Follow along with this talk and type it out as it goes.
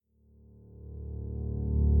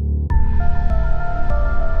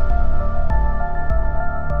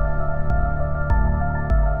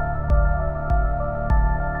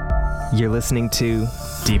You're listening to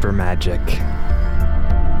Deeper Magic.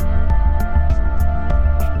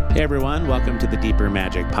 Hey everyone, welcome to the Deeper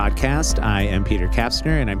Magic podcast. I am Peter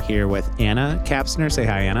Kapsner and I'm here with Anna Kapsner. Say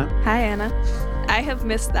hi, Anna. Hi, Anna. I have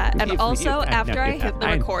missed that. And also, after I hit the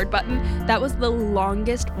record button, that was the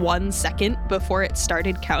longest 1 second before it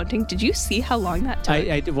started counting. Did you see how long that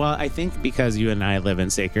took? Well, I think because you and I live in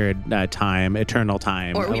sacred time, eternal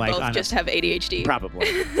time. Or we both just have ADHD.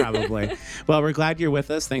 Probably. Well, we're glad you're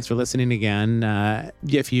with us. Thanks for listening again.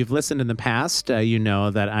 If you've listened in the past, you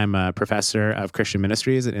know that I'm a professor of Christian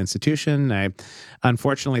ministries at institution. I,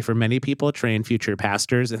 unfortunately for many people, train future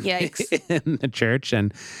pastors in the church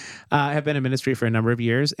and have been in ministry for a number of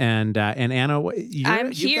years. And Anna,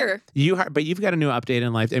 I'm here. But you've got a new update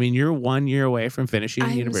in life. I mean, you're 1 year away from finishing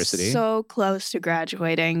university. I'm so close to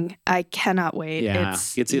graduating. I cannot wait. Yeah,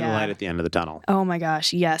 you see the light at the end of the tunnel. Oh my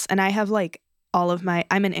gosh, yes. And I have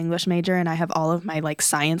I'm an English major and I have all of my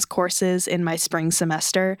science courses in my spring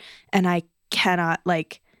semester. And I cannot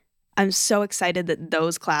I'm so excited that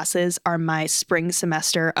those classes are my spring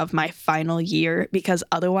semester of my final year, because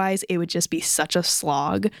otherwise it would just be such a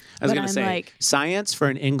slog. I was going to say, science for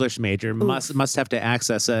an English major must have to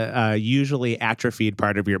access a usually atrophied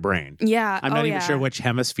part of your brain. Yeah. I'm not even sure which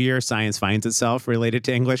hemisphere science finds itself related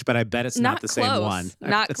to English, but I bet it's not the same one.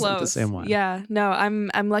 Not the same one. Yeah. No,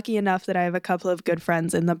 I'm lucky enough that I have a couple of good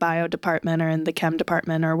friends in the bio department or in the chem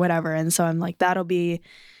department or whatever. And so I'm like, that'll be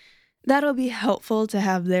helpful to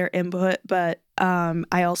have their input, but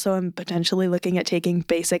I also am potentially looking at taking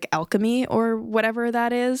basic alchemy or whatever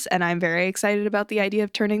that is, and I'm very excited about the idea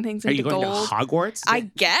of turning things into gold. Are you going to Hogwarts? I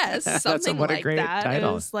guess something what a like great that. Title.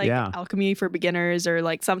 It was alchemy for beginners or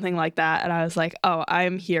something like that, and I was like, oh,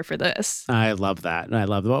 I'm here for this. I love that.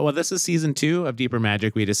 Well, this is season 2 of Deeper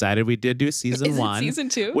Magic. We decided we did do season 1. Season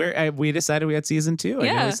 2? Where we decided we had season 2.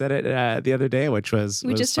 Yeah. I know we said it the other day, which was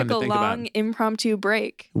we just fun took to a think long about. Impromptu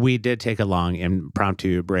break. We did take a long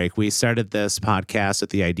impromptu break. We started this podcast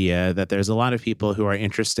with the idea that there's a lot of people who are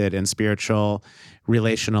interested in spiritual,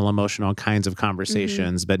 relational, emotional kinds of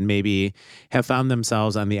conversations, but maybe have found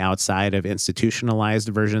themselves on the outside of institutionalized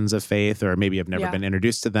versions of faith, or maybe have never been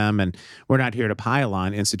introduced to them. And we're not here to pile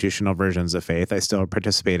on institutional versions of faith. I still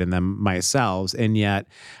participate in them myself. And yet,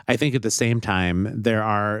 I think at the same time, there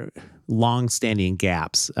are long-standing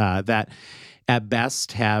gaps that at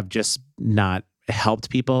best have just not helped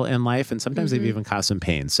people in life, and sometimes they've even caused some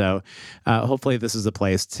pain. So hopefully this is a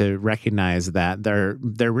place to recognize that there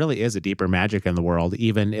really is a deeper magic in the world,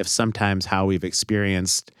 even if sometimes how we've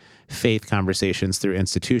experienced faith conversations through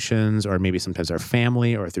institutions, or maybe sometimes our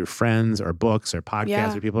family, or through friends, or books, or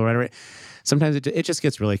podcasts, or people, or whatever, sometimes it just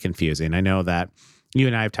gets really confusing. I know that you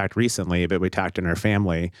and I have talked recently, but we talked in our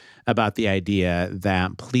family about the idea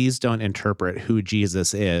that please don't interpret who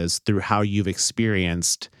Jesus is through how you've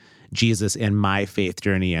experienced Jesus in my faith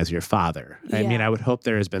journey as your father. Yeah. I mean, I would hope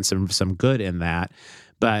there has been some good in that,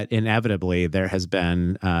 but inevitably there has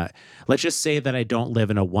been, let's just say that I don't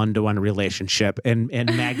live in a one-to-one relationship and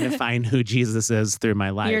magnifying who Jesus is through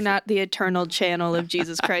my life. You're not the eternal channel of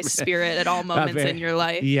Jesus Christ's spirit at all moments in your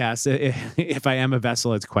life. Yes. If I am a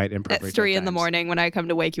vessel, it's quite imperfect. At 3 a.m. when I come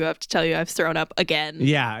to wake you up to tell you I've thrown up again.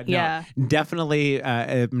 Yeah. Definitely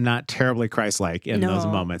not terribly Christ-like in those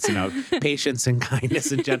moments. Patience and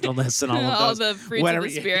kindness and gentleness and all of those. All the fruits of the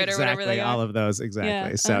spirit or whatever they are. All of those,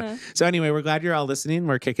 exactly. Yeah, So anyway, we're glad you're all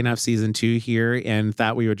listening. We're kicking off season 2 here, and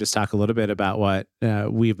thought we would just talk a little bit about what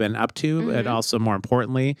we've been up to, and also, more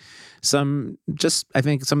importantly, I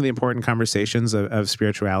think some of the important conversations of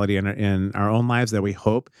spirituality in our own lives that we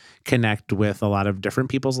hope connect with a lot of different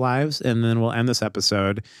people's lives. And then we'll end this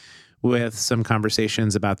episode with some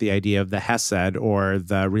conversations about the idea of the Hesed, or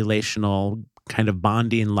the relational kind of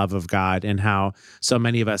bonding love of God, and how so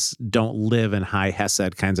many of us don't live in high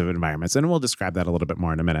Hesed kinds of environments. And we'll describe that a little bit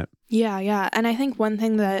more in a minute. Yeah. And I think one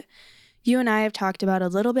thing that you and I have talked about a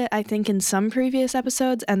little bit, I think, in some previous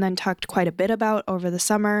episodes, and then talked quite a bit about over the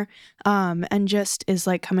summer, and just is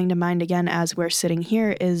coming to mind again as we're sitting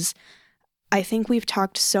here, is I think we've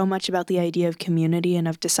talked so much about the idea of community and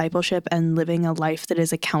of discipleship and living a life that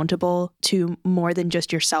is accountable to more than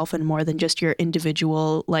just yourself and more than just your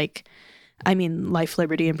individual, life,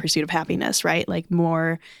 liberty, and pursuit of happiness, right?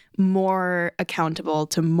 More accountable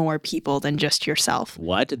to more people than just yourself.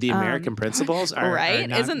 What? The American principles are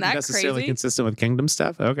not Isn't that necessarily crazy? consistent with kingdom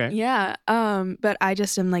stuff? Okay. Yeah. But I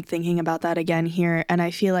just am thinking about that again here. And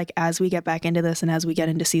I feel like as we get back into this and as we get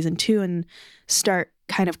into season 2 and start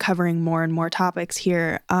kind of covering more and more topics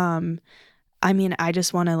here, I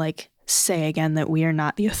just want to say again that we are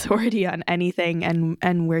not the authority on anything,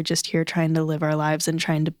 and we're just here trying to live our lives and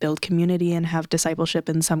trying to build community and have discipleship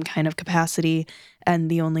in some kind of capacity.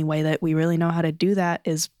 And the only way that we really know how to do that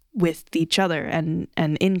is with each other and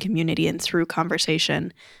in community and through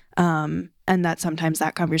conversation. And that sometimes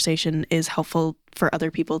that conversation is helpful for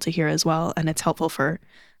other people to hear as well. And it's helpful for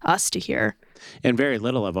us to hear. And very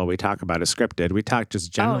little of what we talk about is scripted. We talked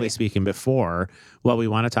just generally speaking before what we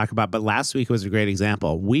want to talk about. But last week was a great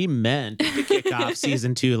example. We meant to kick off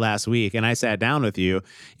season 2 last week. And I sat down with you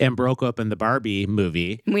and broke open the Barbie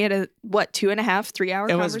movie. We had a, 2.5, 3 hour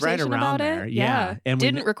conversation was right around about there. it. Yeah. And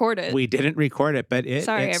didn't record it. We didn't record it, but it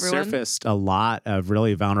surfaced a lot of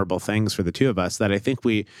really vulnerable things for the two of us that I think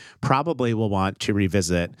we probably will want to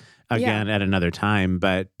revisit again at another time.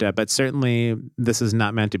 But certainly this is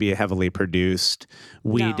not meant to be a heavily produced,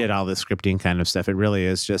 we did all the scripting kind of stuff. It really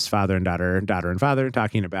is just father and daughter and father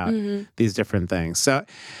talking about these different things. So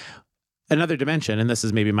another dimension, and this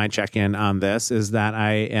is maybe my check-in on this, is that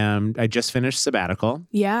I just finished sabbatical.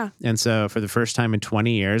 Yeah. And so for the first time in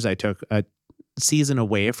 20 years, I took a season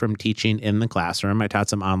away from teaching in the classroom. I taught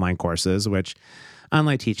some online courses, which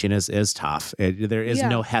online teaching is tough. There is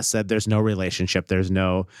no Hesed, there's no relationship, there's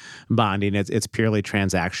no bonding. It's purely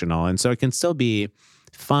transactional. And so it can still be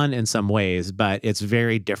fun in some ways, but it's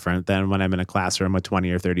very different than when I'm in a classroom with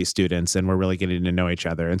 20 or 30 students and we're really getting to know each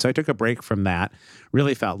other. And so I took a break from that,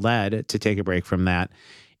 really felt led to take a break from that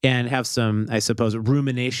and have some, I suppose,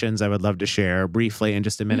 ruminations I would love to share briefly in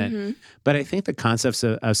just a minute. But I think the concepts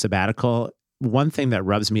of sabbatical, one thing that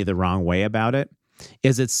rubs me the wrong way about it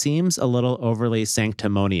is it seems a little overly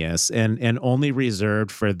sanctimonious and only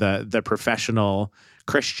reserved for the professional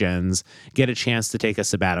Christians get a chance to take a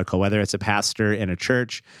sabbatical, whether it's a pastor in a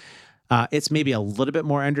church. It's maybe a little bit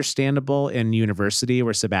more understandable in university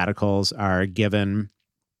where sabbaticals are given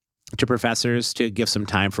to professors to give some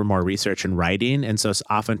time for more research and writing. And so it's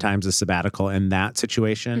oftentimes a sabbatical in that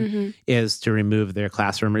situation is to remove their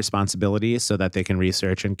classroom responsibilities so that they can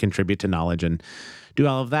research and contribute to knowledge and do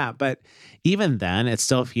all of that. But even then, it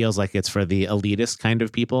still feels like it's for the elitist kind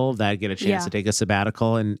of people that get a chance to take a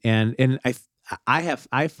sabbatical. And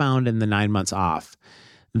I found in the 9 months off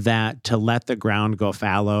that to let the ground go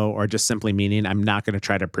fallow, or just simply meaning I'm not going to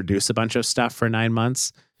try to produce a bunch of stuff for 9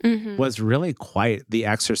 months, was really quite the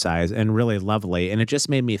exercise and really lovely. And it just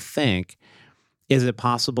made me think, is it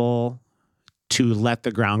possible to let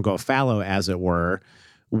the ground go fallow, as it were,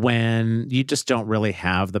 when you just don't really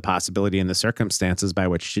have the possibility and the circumstances by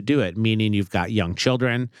which to do it, meaning you've got young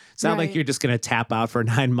children. It's not like you're just going to tap out for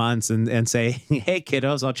 9 months and say, hey,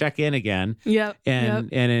 kiddos, I'll check in again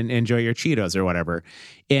and enjoy your Cheetos or whatever.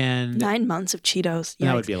 And 9 months of Cheetos.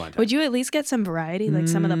 That would be a long time. Would you at least get some variety, like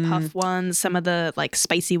some of the puff ones, some of the like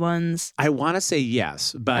spicy ones? I want to say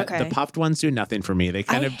yes, but the puffed ones do nothing for me. They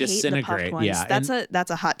kind of disintegrate. Yeah, that's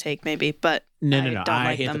a hot take maybe, but no.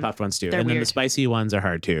 I hate the puffed ones too. They're and weird. Then the spicy ones are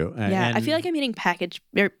hard too. Yeah, I feel like I'm eating packaging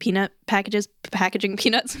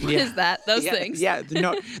peanuts. What is that? Those things. Yeah,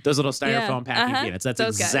 no, those little styrofoam packing peanuts. That's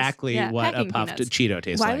those exactly what a puffed Cheeto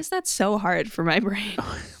tastes like. Why was that so hard for my brain?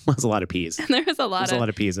 It was a lot of peas. There was a lot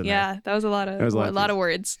of peas in there. Yeah, that was a lot of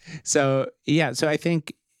words. So I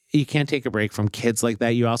think you can't take a break from kids like that.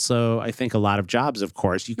 You also, I think a lot of jobs, of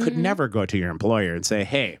course, you could never go to your employer and say,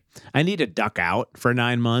 hey, I need to duck out for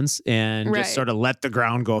 9 months and just sort of let the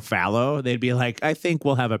ground go fallow. They'd be like, I think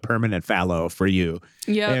we'll have a permanent fallow for you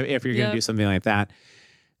if you're going to do something like that.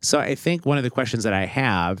 So I think one of the questions that I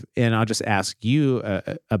have, and I'll just ask you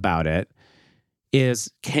about it,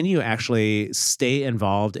 is can you actually stay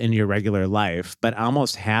involved in your regular life, but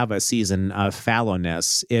almost have a season of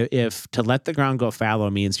fallowness? If to let the ground go fallow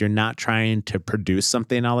means you're not trying to produce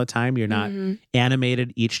something all the time, you're not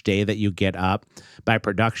animated each day that you get up by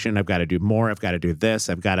production. I've got to do more. I've got to do this.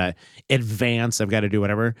 I've got to advance. I've got to do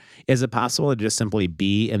whatever. Is it possible to just simply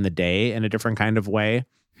be in the day in a different kind of way?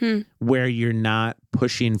 Where you're not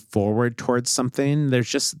pushing forward towards something?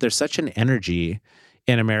 There's such an energy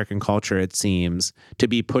in American culture, it seems, to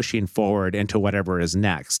be pushing forward into whatever is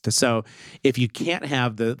next. So if you can't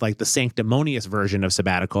have the sanctimonious version of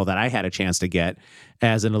sabbatical that I had a chance to get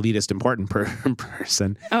as an elitist important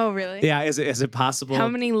person. Oh, really? Yeah. Is it possible? How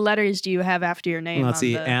many letters do you have after your name? Let's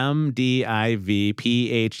see. MDIV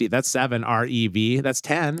PhD. That's 7. REV. That's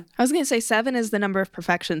 10. I was going to say 7 is the number of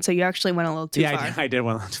perfection. So you actually went a little too far. Yeah, I did.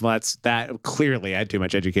 Well, that clearly I had too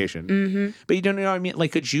much education. But you don't know what I mean?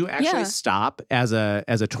 Like, could you actually stop as a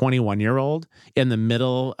 21-year-old in the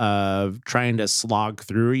middle of trying to slog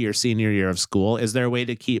through your senior year of school? Is there a way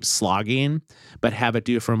to keep slogging, but have it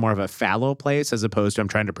do from more of a fallow place as opposed to I'm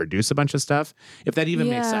trying to produce a bunch of stuff? If that even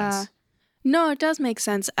makes sense. No, it does make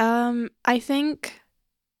sense. I think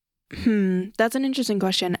That's an interesting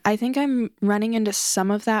question. I think I'm running into some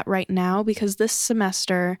of that right now because this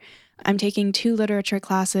semester I'm taking 2 literature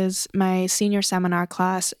classes, my senior seminar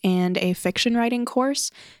class and a fiction writing course.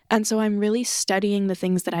 And so I'm really studying the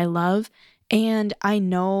things that I love. And I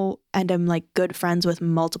know and I'm like good friends with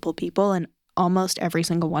multiple people in almost every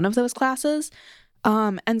single one of those classes.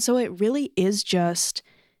 And so it really is just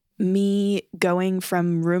me going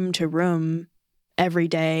from room to room every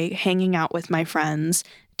day, hanging out with my friends,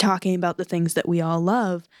 talking about the things that we all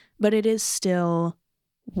love, but it is still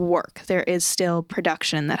work. There is still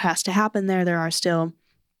production that has to happen there. There are still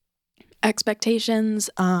expectations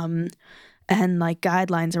and like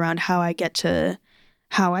guidelines around how I get to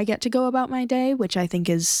go about my day, which I think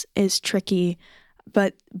is tricky,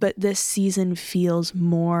 but this season feels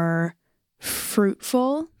more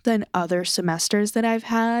fruitful than other semesters that I've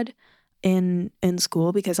had in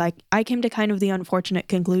school, because I came to kind of the unfortunate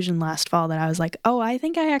conclusion last fall that I was like, oh, I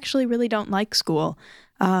think I actually really don't like school.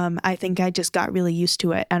 I think I just got really used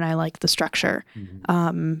to it and I like the structure.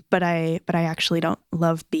 But I actually don't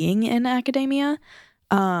love being in academia.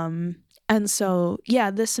 And so,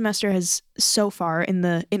 yeah, this semester has so far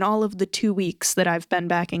in all of the 2 weeks that I've been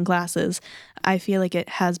back in classes, I feel like it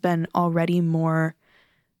has been already more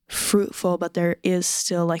fruitful, but there is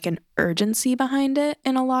still like an urgency behind it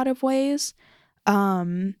in a lot of ways.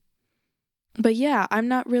 But yeah, I'm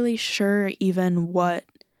not really sure even what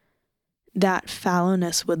that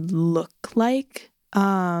fallowness would look like.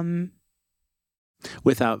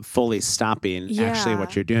 Without fully stopping actually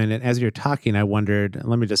what you're doing. And as you're talking, I wondered,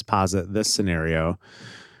 let me just posit this scenario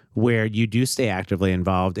where you do stay actively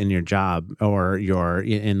involved in your job or your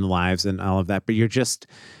in lives and all of that, but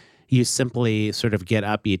you simply sort of get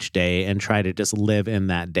up each day and try to just live in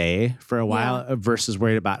that day for a while versus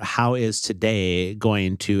worried about how is today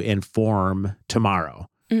going to inform tomorrow.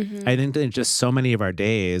 I think that just so many of our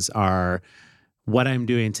days are what I'm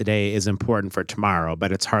doing today is important for tomorrow,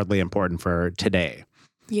 but it's hardly important for today.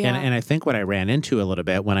 Yeah. And I think what I ran into a little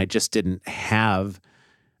bit when I just didn't have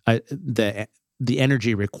the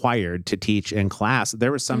energy required to teach in class,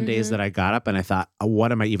 there were some days that I got up and I thought,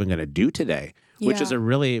 what am I even going to do today? Which is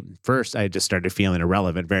first I just started feeling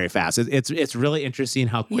irrelevant very fast. It's really interesting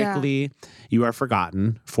how quickly you are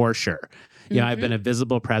forgotten, for sure. You know, I've been a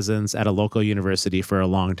visible presence at a local university for a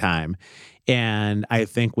long time. And I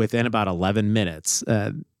think within about 11 minutes,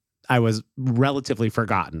 I was relatively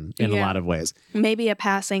forgotten in a lot of ways. Maybe a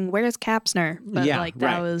passing, where's Kapsner? But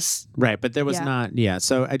that was... Right, but there was not,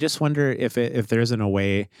 So I just wonder if there isn't a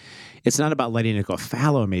way, it's not about letting it go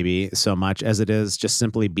fallow maybe so much as it is just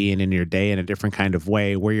simply being in your day in a different kind of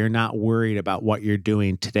way where you're not worried about what you're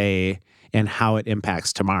doing today and how it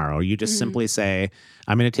impacts tomorrow. You just simply say,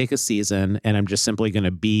 I'm going to take a season and I'm just simply going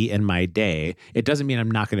to be in my day. It doesn't mean I'm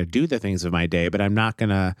not going to do the things of my day, but I'm not going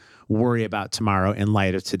to worry about tomorrow in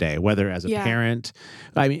light of today, whether as a parent,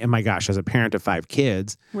 I mean, my gosh, as a parent of 5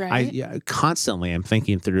 kids, I constantly am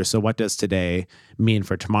thinking through, so what does today mean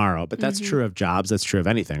for tomorrow? But that's true of jobs. That's true of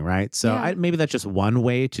anything, right? So maybe that's just one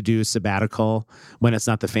way to do sabbatical when it's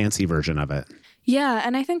not the fancy version of it. Yeah,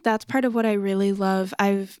 and I think that's part of what I really love.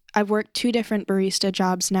 I've worked 2 different barista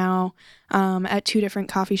jobs now at 2 different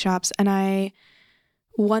coffee shops, and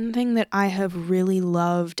one thing that I have really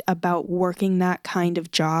loved about working that kind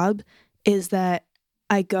of job is that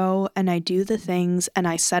I go and I do the things and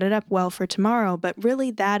I set it up well for tomorrow, but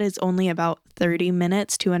really that is only about 30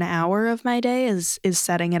 minutes to an hour of my day is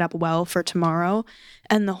setting it up well for tomorrow.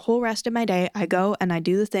 And the whole rest of my day, I go and I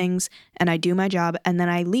do the things and I do my job and then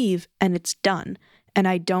I leave and it's done. And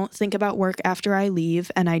I don't think about work after I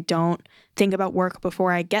leave and I don't think about work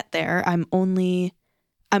before I get there. I'm only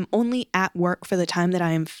at work for the time that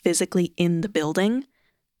I am physically in the building.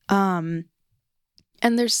 And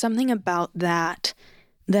there's something about that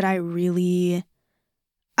I really,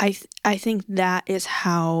 I think that is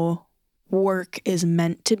how work is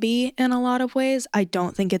meant to be in a lot of ways. I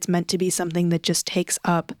don't think it's meant to be something that just takes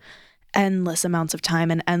up endless amounts of time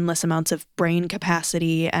and endless amounts of brain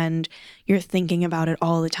capacity and you're thinking about it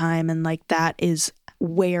all the time and like that is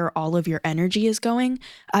where all of your energy is going.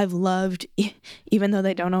 I've loved, even though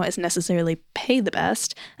they don't always necessarily pay the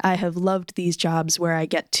best, I have loved these jobs where I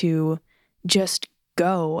get to just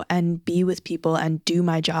go and be with people and do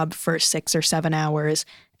my job for 6 or 7 hours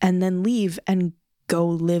and then leave and go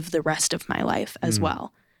live the rest of my life as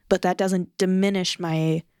well. But that doesn't diminish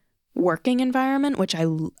my working environment, which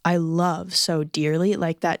I love so dearly.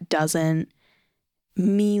 Like that doesn't,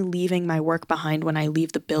 me leaving my work behind when I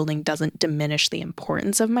leave the building doesn't diminish the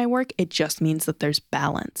importance of my work. It just means that there's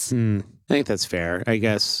balance. I think that's fair. I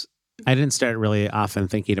guess I didn't start really often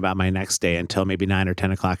thinking about my next day until maybe 9 or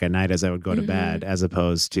 10 o'clock at night as I would go to bed, as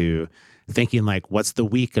opposed to thinking like, what's the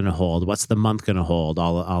week going to hold? What's the month going to hold?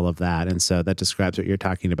 All of that. And so that describes what you're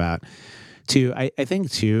talking about. I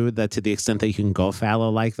think, too, that to the extent that you can go fallow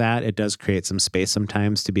like that, it does create some space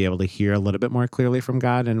sometimes to be able to hear a little bit more clearly from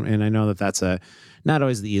God. And I know that that's not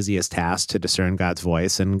always the easiest task to discern God's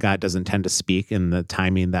voice. And God doesn't tend to speak in the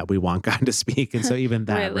timing that we want God to speak. And so even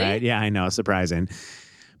that, Really? right? Yeah, I know, surprising.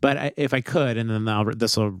 But if I could, and then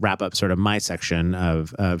this will wrap up sort of my section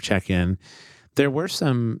of check-in. There was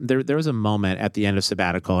a moment at the end of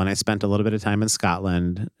sabbatical, and I spent a little bit of time in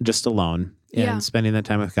Scotland just alone and spending that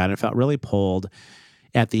time with God. And I felt really pulled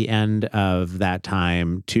at the end of that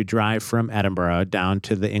time to drive from Edinburgh down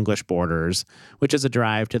to the English borders, which is a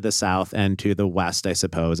drive to the south and to the west, I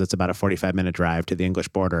suppose. It's about a 45-minute drive to the English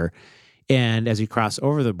border. And as you cross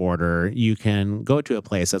over the border, you can go to a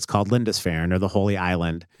place that's called Lindisfarne, or the Holy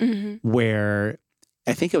Island, where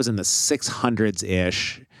I think it was in the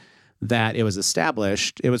 600s-ish that it was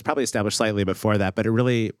established. It was probably established slightly before that, but it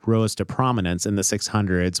really rose to prominence in the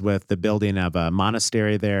 600s with the building of a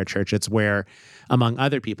monastery there, a church. It's where, among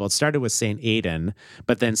other people, it started with St. Aidan,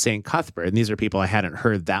 but then St. Cuthbert. And these are people I hadn't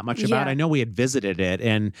heard that much about. I know we had visited it,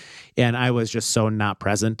 and I was just so not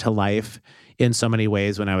present to life in so many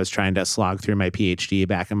ways when I was trying to slog through my PhD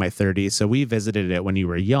back in my 30s. So we visited it when you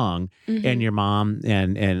were young, and your mom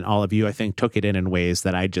and all of you, I think, took it in ways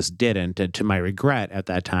that I just didn't, and to my regret at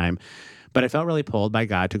that time. But I felt really pulled by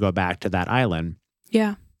God to go back to that island.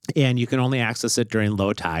 Yeah. And you can only access it during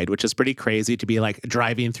low tide, which is pretty crazy to be like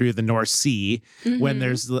driving through the North Sea when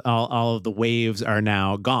there's all of the waves are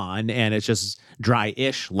now gone and it's just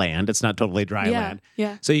dry-ish land. It's not totally dry land.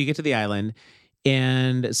 Yeah. So you get to the island.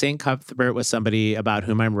 And St. Cuthbert was somebody about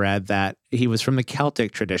whom I read that he was from the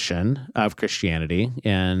Celtic tradition of Christianity.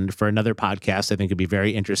 And for another podcast, I think it'd be very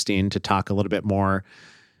interesting to talk a little bit more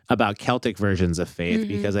about Celtic versions of faith,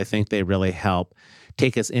 because I think they really help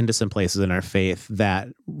take us into some places in our faith that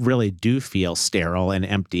really do feel sterile and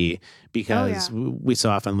empty, because we so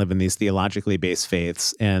often live in these theologically based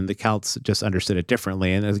faiths, and the Celts just understood it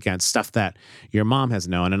differently. And again, stuff that your mom has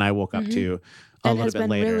known and I woke up to a little bit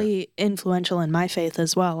later. And has been really influential in my faith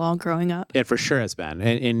as well, all growing up. It for sure has been.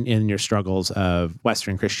 In your struggles of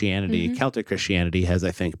Western Christianity, Celtic Christianity has,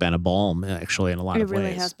 I think, been a balm, actually, in a lot of ways. It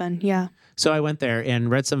really has been, yeah. So I went there and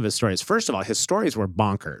read some of his stories. First of all, his stories were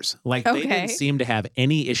bonkers. Like, they didn't seem to have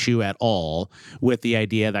any issue at all with the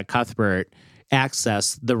idea that Cuthbert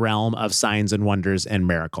access the realm of signs and wonders and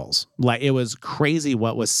miracles. Like, it was crazy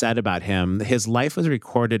what was said about him. His life was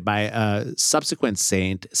recorded by a subsequent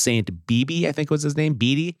saint, Saint Bebe, I think was his name.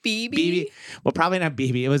 Bebe? Well, probably not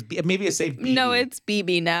Bebe. It was maybe a Saint Bebe. No, it's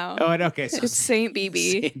Bebe now. Oh, okay. So it's Saint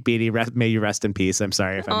Bebe. Saint Bebe, may you rest in peace. I'm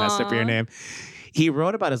sorry if I messed up your name. He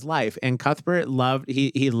wrote about his life, and Cuthbert loved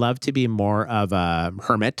to be more of a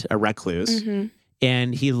hermit, a recluse.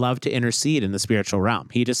 And he loved to intercede in the spiritual realm.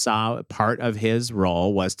 He just saw part of his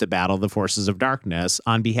role was to battle the forces of darkness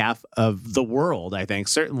on behalf of the world, I think,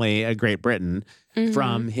 certainly Great Britain,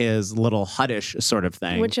 from his little huttish sort of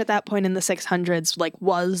thing. Which at that point in the 600s, like,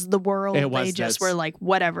 was the world. They just were like,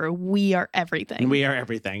 whatever, we are everything. We are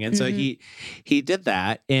everything. And so he did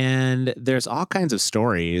that. And there's all kinds of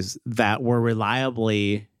stories that were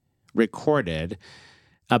reliably recorded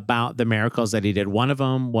about the miracles that he did. One of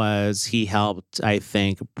them was he helped, I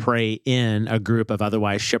think, pray in a group of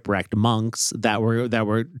otherwise shipwrecked monks that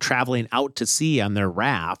were traveling out to sea on their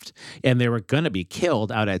raft, and they were going to be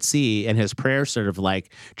killed out at sea. And his prayer sort of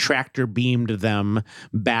like tractor beamed them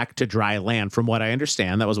back to dry land. From what I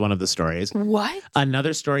understand, that was one of the stories. What?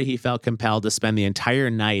 Another story, he felt compelled to spend the entire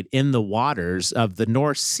night in the waters of the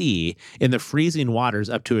North Sea, in the freezing waters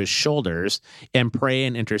up to his shoulders, and pray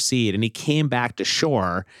and intercede. And he came back to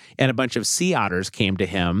shore, and a bunch of sea otters came to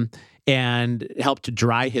him and helped to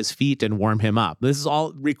dry his feet and warm him up. This is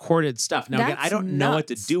all recorded stuff. Now, again, I don't know what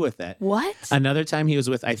to do with it. What? Another time he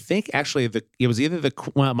was with, I think, actually, it was either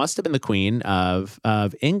it must have been the Queen of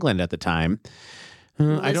England at the time.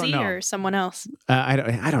 Lizzie, I don't know. Or someone else?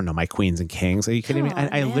 I don't know my queens and kings. Are you kidding me?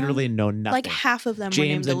 I literally know nothing. Like half of them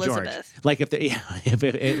James were named and Elizabeth. George. Like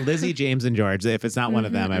if Lizzie, James, and George. If it's not one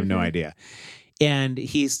of them, I have no idea. And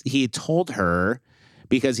he told her,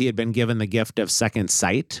 because he had been given the gift of second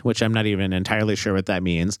sight, which I'm not even entirely sure what that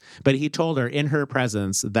means, but he told her in her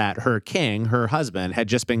presence that her king, her husband, had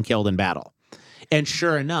just been killed in battle. And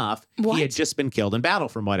sure enough, he had just been killed in battle,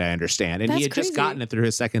 from what I understand. And he had just gotten it through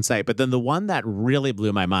his second sight. But then the one that really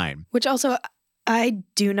blew my mind. Which also, I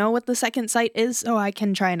do know what the second sight is, so I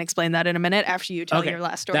can try and explain that in a minute after you tell your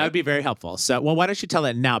last story. That would be very helpful. So, well, why don't you tell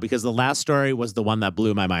it now? Because the last story was the one that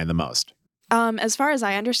blew my mind the most. As far as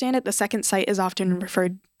I understand it, the second sight is often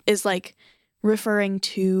referring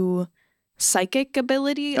to psychic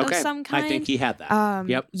ability of some kind. I think he had that.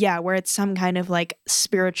 Yep. Yeah, where it's some kind of like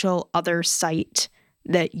spiritual other sight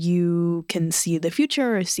that you can see the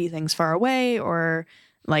future or see things far away or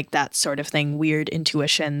like that sort of thing, weird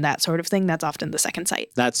intuition, that sort of thing. That's often the second sight.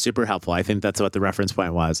 That's super helpful. I think that's what the reference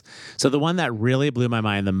point was. So the one that really blew my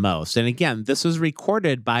mind the most, and again, this was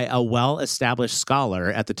recorded by a well-established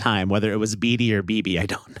scholar at the time, whether it was Beatty or Beebe, I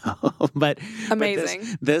don't know. but Amazing.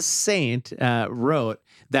 But this saint wrote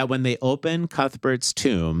that when they opened Cuthbert's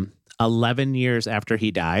tomb 11 years after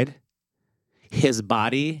he died, his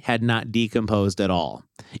body had not decomposed at all.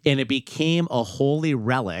 And it became a holy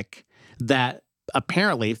relic that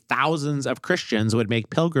apparently thousands of Christians would make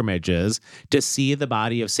pilgrimages to see the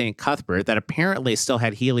body of St. Cuthbert that apparently still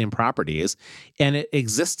had healing properties. And it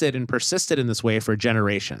existed and persisted in this way for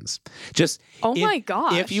generations. My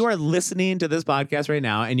gosh. If you are listening to this podcast right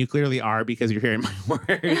now, and you clearly are because you're hearing my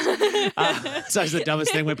words, so it's the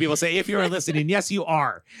dumbest thing when people say, if you are listening, yes, you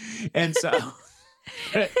are. And so...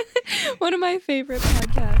 One of my favorite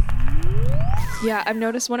podcasts. Yeah, I've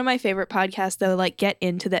noticed one of my favorite podcasts, they'll like get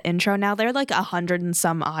into the intro. Now they're like 100 and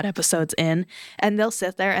some odd episodes in, and they'll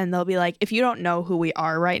sit there and they'll be like, if you don't know who we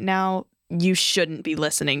are right now, you shouldn't be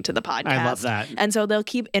listening to the podcast. I love that. And so they'll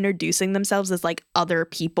keep introducing themselves as like other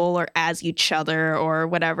people or as each other or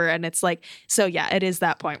whatever. And it's like, so yeah, it is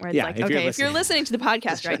that point where it's like, okay, if you're listening to the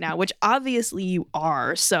podcast right now, which obviously you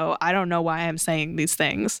are, so I don't know why I'm saying these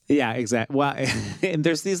things. Yeah, exactly. Well, and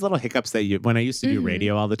there's these little hiccups that when I used to do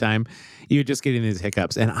radio all the time, you would just getting these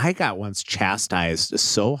hiccups. And I got once chastised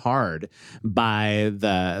so hard by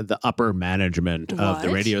the upper management of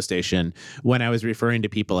the radio station when I was referring to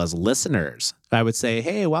people as listeners. I would say,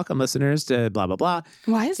 hey, welcome listeners to blah, blah, blah.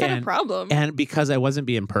 Why is that a problem? And because I wasn't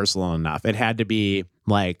being personal enough, it had to be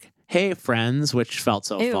like, hey, friends, which felt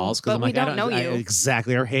so false. Because I'm like, I don't know you.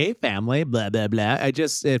 Exactly. Or hey, family, blah, blah, blah.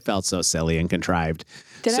 It felt so silly and contrived.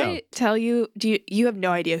 Did I tell you, you have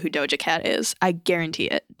no idea who Doja Cat is? I guarantee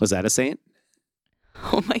it. Was that a saint?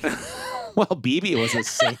 Oh my God. Well, BB was a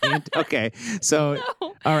saint. Okay. So,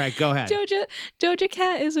 no. All right, go ahead. Doja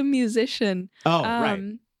Cat is a musician. Oh,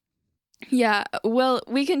 right. Yeah, well,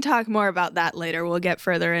 we can talk more about that later. We'll get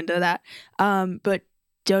further into that. But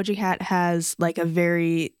Doja Cat has like a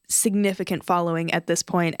very significant following at this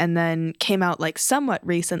point, and then came out like somewhat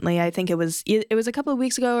recently. I think it was a couple of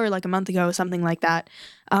weeks ago or like a month ago, something like that.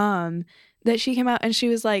 That she came out and she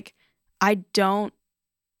was like, I don't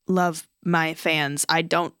love my fans. I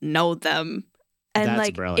don't know them. And that's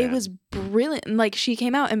like brilliant. It was brilliant. Like she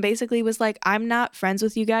came out and basically was like, I'm not friends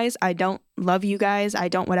with you guys. I don't love you guys. I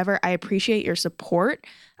don't whatever. I appreciate your support.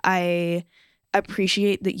 I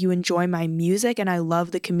appreciate that you enjoy my music and I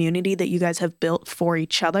love the community that you guys have built for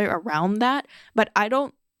each other around that. But I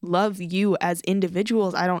don't love you as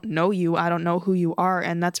individuals. I don't know you. I don't know who you are.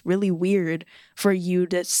 And that's really weird for you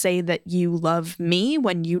to say that you love me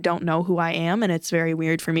when you don't know who I am. And it's very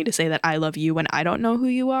weird for me to say that I love you when I don't know who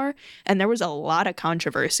you are. And there was a lot of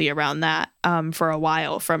controversy around that for a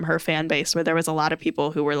while from her fan base, where there was a lot of people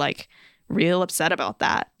who were like real upset about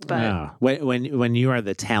that. But yeah. When you are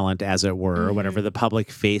the talent, as it were, or whatever, the public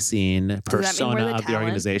facing persona of the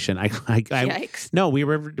organization, no, we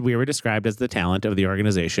were described as the talent of the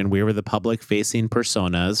organization. We were the public facing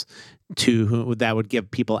personas to who that would give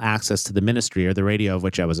people access to the ministry or the radio of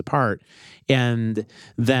which I was a part. And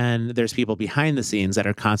then there's people behind the scenes that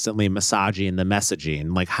are constantly massaging the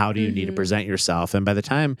messaging, like how do you need to present yourself? And by the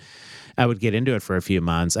time I would get into it for a few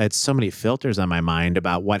months, I had so many filters on my mind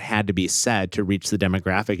about what had to be said to reach the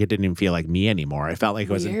demographic. It didn't even feel like me anymore. I felt like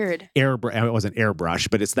it was it wasn't airbrush,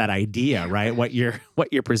 but it's that idea, right? What you're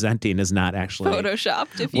presenting is not actually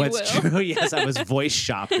photoshopped, if you will. What's true? Yes, I was voice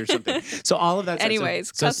shopped or something. So all of that.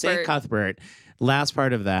 Anyways, so St. Cuthbert. Last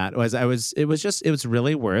part of that was it was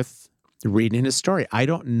really worth reading his story. I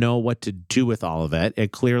don't know what to do with all of it.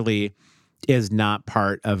 It clearly is not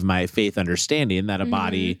part of my faith understanding that a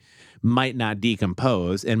body might not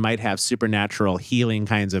decompose and might have supernatural healing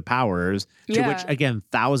kinds of powers to which, again,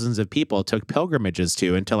 thousands of people took pilgrimages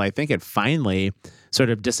to until I think it finally sort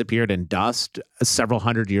of disappeared in dust several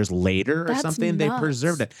hundred years later or something. Nuts. They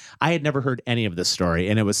preserved it. I had never heard any of this story,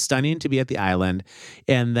 and it was stunning to be at the island.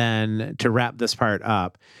 And then to wrap this part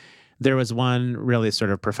up, there was one really sort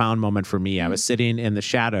of profound moment for me. I was sitting in the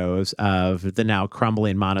shadows of the now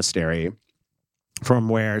crumbling monastery from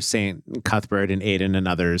where St. Cuthbert and Aidan and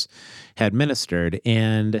others had ministered.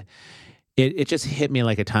 And it just hit me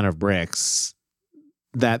like a ton of bricks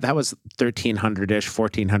that was 1300-ish,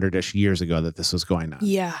 1400-ish years ago that this was going on.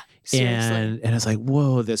 Yeah, seriously. And it's like,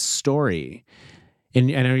 whoa, this story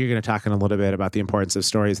And I know you're going to talk in a little bit about the importance of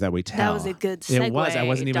stories that we tell. That was a good segue. It was. I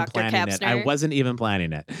wasn't even Dr. planning Kapsner. it. I wasn't even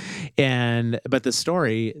planning it. But the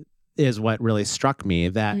story is what really struck me,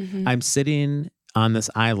 that I'm sitting on this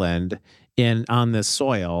island on this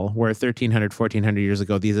soil where 1,300, 1,400 years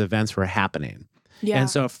ago, these events were happening. Yeah. And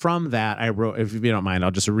so from that, I wrote, if you don't mind,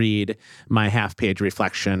 I'll just read my half-page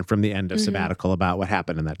reflection from the end of sabbatical about what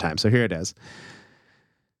happened in that time. So here it is.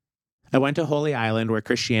 I went to Holy Island, where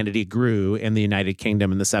Christianity grew in the United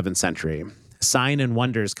Kingdom in the 7th century. Sign and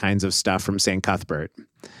wonders kinds of stuff from St. Cuthbert.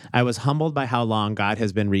 I was humbled by how long God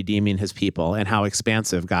has been redeeming his people and how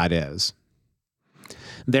expansive God is.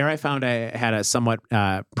 There I found I had a somewhat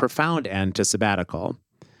profound end to sabbatical.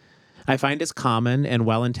 I find it's common and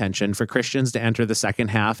well-intentioned for Christians to enter the second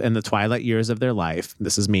half and the twilight years of their life.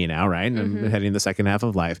 This is me now, right? I'm heading the second half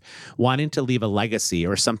of life, wanting to leave a legacy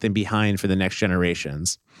or something behind for the next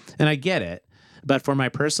generations. And I get it. But for my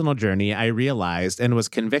personal journey, I realized and was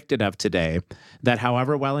convicted of today that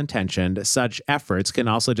however well-intentioned, such efforts can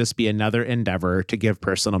also just be another endeavor to give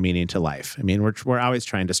personal meaning to life. I mean, we're always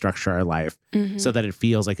trying to structure our life so that it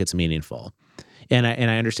feels like it's meaningful. And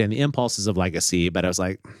I understand the impulses of legacy, but I was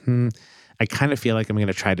like, I kind of feel like I'm going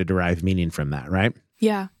to try to derive meaning from that, right?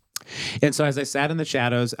 Yeah. And so as I sat in the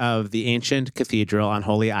shadows of the ancient cathedral on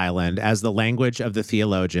Holy Island, as the language of the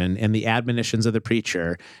theologian and the admonitions of the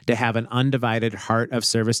preacher to have an undivided heart of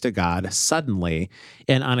service to God suddenly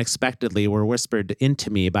and unexpectedly were whispered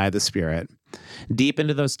into me by the Spirit, deep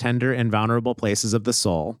into those tender and vulnerable places of the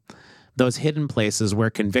soul, those hidden places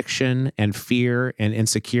where conviction and fear and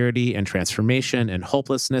insecurity and transformation and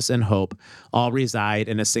hopelessness and hope all reside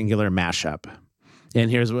in a singular mashup. And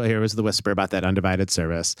here was the whisper about that undivided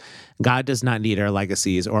service. God does not need our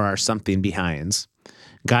legacies or our something behinds.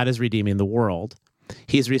 God is redeeming the world.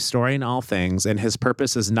 He's restoring all things, and his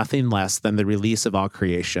purpose is nothing less than the release of all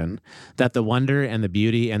creation, that the wonder and the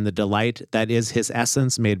beauty and the delight that is his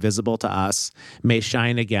essence made visible to us may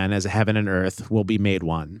shine again as heaven and earth will be made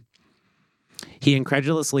one. He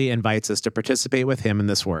incredulously invites us to participate with him in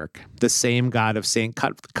this work, the same God of St.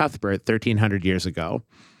 Cuthbert 1,300 years ago.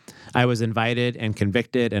 I was invited and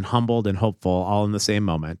convicted and humbled and hopeful all in the same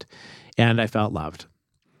moment, and I felt loved,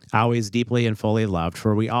 always deeply and fully loved,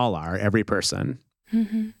 for we all are, every person.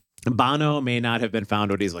 Bono may not have been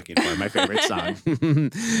found what he's looking for, my favorite song,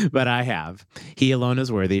 but I have. He alone is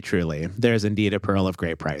worthy, truly. There is indeed a pearl of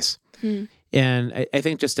great price. And I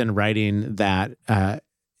think just in writing that,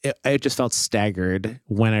 I just felt staggered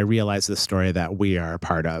when I realized the story that we are a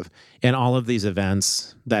part of and all of these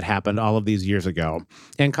events that happened all of these years ago.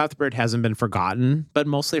 And Cuthbert hasn't been forgotten, but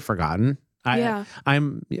mostly forgotten.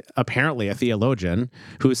 I'm apparently a theologian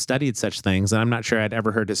who studied such things, and I'm not sure I'd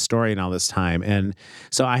ever heard his story in all this time. And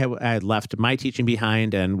so I had left my teaching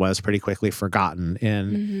behind and was pretty quickly forgotten.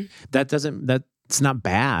 And that's not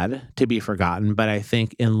bad to be forgotten, but I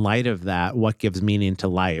think in light of that, what gives meaning to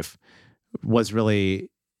life was really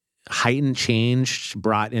heightened change,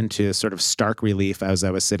 brought into sort of stark relief as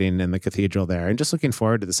I was sitting in the cathedral there, and just looking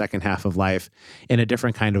forward to the second half of life in a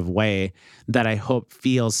different kind of way that I hope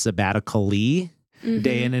feels sabbatical-y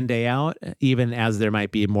day in and day out, even as there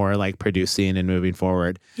might be more like producing and moving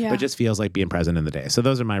forward, but just feels like being present in the day. So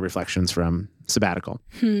those are my reflections from sabbatical.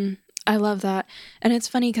 I love that. And it's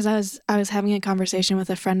funny because I was having a conversation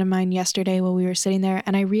with a friend of mine yesterday while we were sitting there,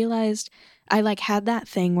 and I realized I had that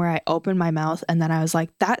thing where I opened my mouth and then I was like,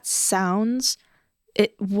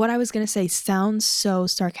 what I was going to say sounds so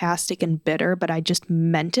sarcastic and bitter, but I just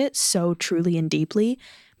meant it so truly and deeply,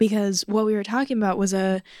 because what we were talking about was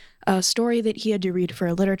a story that he had to read for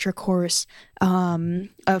a literature course,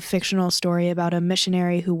 a fictional story about a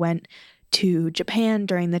missionary who went to Japan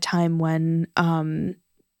during the time when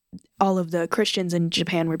all of the Christians in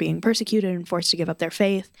Japan were being persecuted and forced to give up their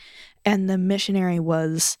faith. And the missionary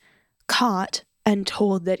was caught and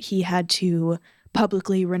told that he had to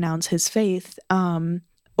publicly renounce his faith,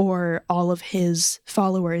 or all of his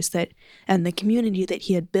followers and the community that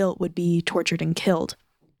he had built would be tortured and killed.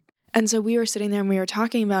 And so we were sitting there and we were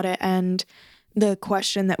talking about it, and the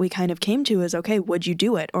question that we kind of came to is, okay, would you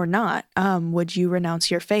do it or not? Would you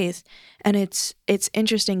renounce your faith? And it's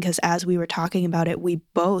interesting because as we were talking about it, we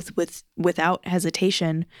both, without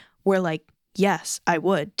hesitation, were like, yes, I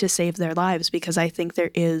would, to save their lives, because I think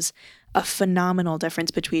there is a phenomenal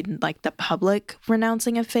difference between the public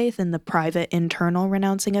renouncing of faith and the private internal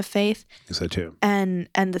renouncing of faith. So too. And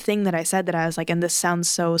the thing that I said that I was like, and this sounds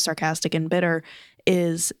so sarcastic and bitter,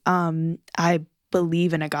 is I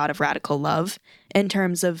believe in a God of radical love, in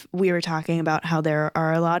terms of, we were talking about how there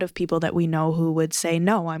are a lot of people that we know who would say,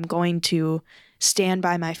 no, I'm going to stand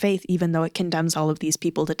by my faith even though it condemns all of these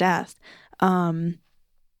people to death.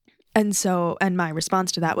 And my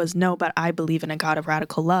response to that was no, but I believe in a God of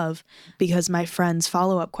radical love, because my friend's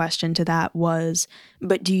follow-up question to that was,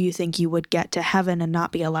 but do you think you would get to heaven and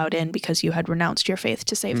not be allowed in because you had renounced your faith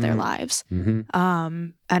to save their lives? Mm-hmm.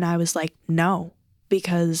 And I was like, no,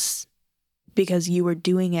 because you were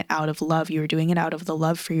doing it out of love. You were doing it out of the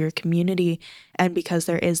love for your community, and because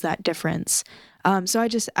there is that difference. So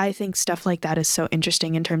I think stuff like that is so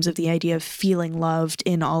interesting in terms of the idea of feeling loved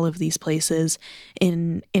in all of these places,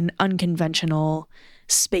 in unconventional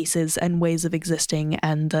spaces and ways of existing,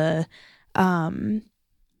 and the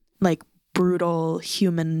like brutal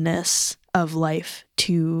humanness of life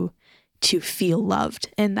to feel loved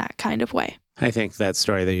in that kind of way. I think that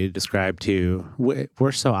story that you described too,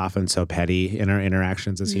 we're so often so petty in our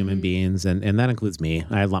interactions as human beings, and that includes me.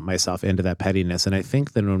 I lump myself into that pettiness. And I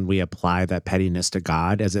think that when we apply that pettiness to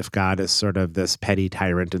God, as if God is sort of this petty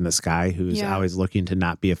tyrant in the sky who's always looking to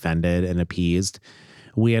not be offended and appeased,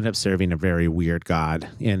 we end up serving a very weird God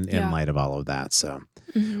in light of all of that. So.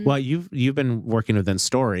 Well, you've been working within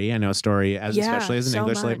story. I know story, especially as an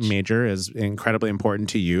English major, is incredibly important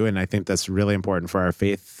to you, and I think that's really important for our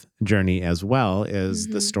faith journey as well, is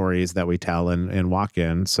the stories that we tell and walk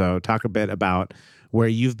in. So talk a bit about where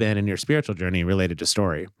you've been in your spiritual journey related to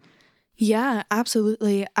story. Yeah,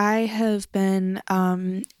 absolutely. I have been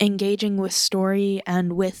engaging with story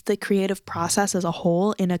and with the creative process as a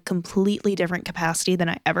whole in a completely different capacity than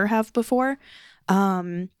I ever have before.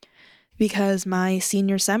 Because my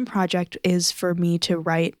senior sem project is for me to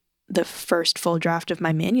write the first full draft of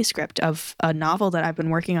my manuscript of a novel that I've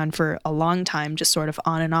been working on for a long time, just sort of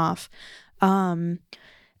on and off. And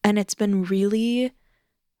it's been really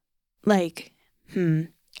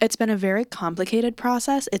it's been a very complicated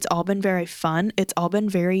process. It's all been very fun. It's all been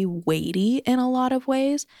very weighty in a lot of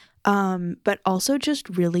ways, but also just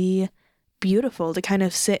really beautiful to kind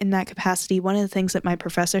of sit in that capacity. One of the things that my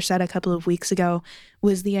professor said a couple of weeks ago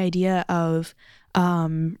was the idea of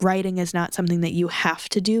writing is not something that you have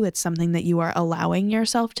to do. It's something that you are allowing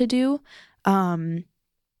yourself to do.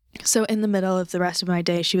 So in the middle of the rest of my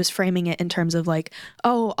day, she was framing it in terms of like,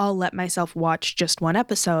 oh, I'll let myself watch just one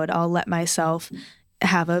episode. I'll let myself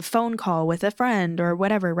have a phone call with a friend or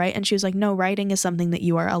whatever, right? And she was like, no, writing is something that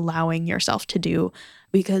you are allowing yourself to do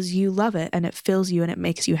because you love it and it fills you and it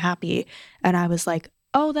makes you happy. And I was like,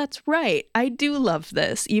 oh, that's right. I do love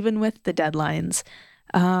this, even with the deadlines.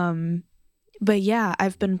 But yeah,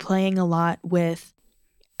 I've been playing a lot with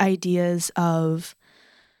ideas of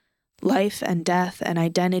life and death and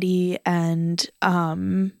identity and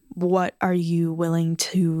what are you willing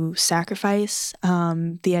to sacrifice?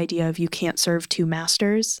 The idea of you can't serve two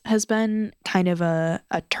masters has been kind of a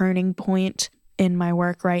turning point in my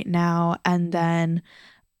work right now. And then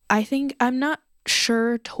I think I'm not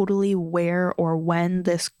sure totally where or when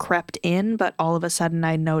this crept in, but all of a sudden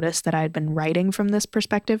I noticed that I'd been writing from this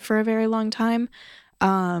perspective for a very long time,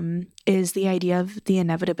 is the idea of the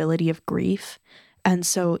inevitability of grief. And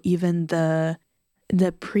so even the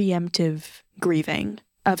preemptive grieving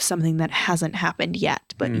of something that hasn't happened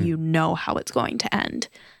yet, but you know how it's going to end.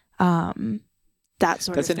 That's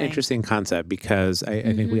an interesting concept because I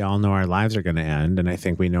think we all know our lives are going to end. And I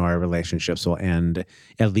think we know our relationships will end,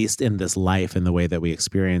 at least in this life, in the way that we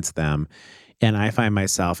experience them. And I find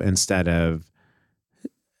myself, instead of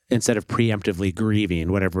preemptively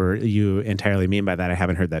grieving, whatever you entirely mean by that, I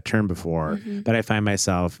haven't heard that term before, but I find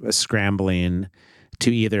myself scrambling to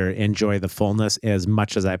either enjoy the fullness as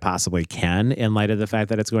much as I possibly can in light of the fact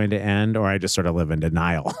that it's going to end, or I just sort of live in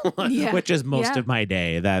denial, which is most of my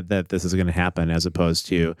day, that this is going to happen, as opposed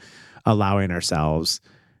to allowing ourselves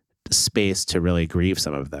space to really grieve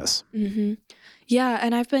some of this. Yeah,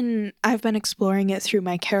 and I've been exploring it through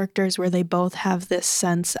my characters, where they both have this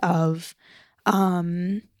sense of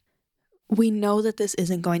we know that this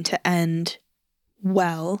isn't going to end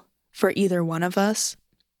well for either one of us,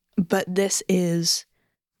 but this is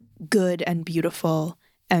good and beautiful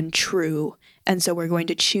and true. And so we're going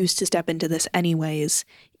to choose to step into this anyways,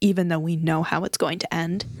 even though we know how it's going to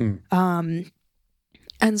end. And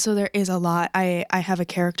so there is a lot. I have a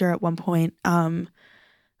character at one point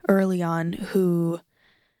early on who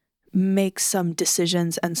makes some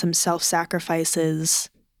decisions and some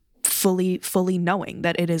self-sacrifices fully knowing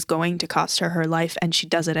that it is going to cost her her life, and she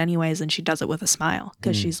does it anyways, and she does it with a smile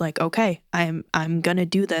because she's like, okay, I'm gonna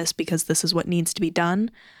do this because this is what needs to be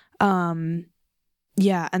done. And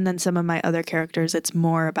then some of my other characters, it's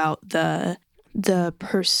more about the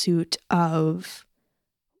pursuit of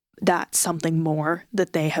that something more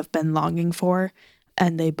that they have been longing for,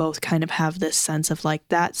 and they both kind of have this sense of like,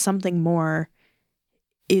 that something more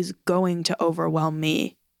is going to overwhelm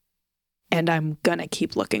me and I'm gonna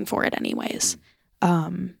keep looking for it anyways.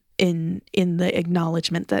 in the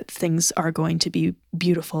acknowledgement that things are going to be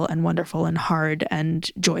beautiful and wonderful and hard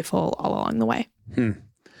and joyful all along the way.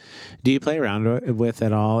 Do you play around with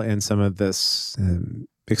at all in some of this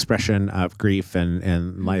expression of grief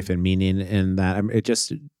and life and meaning in that? I mean, it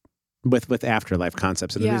just with afterlife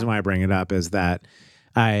concepts. And the reason why I bring it up is that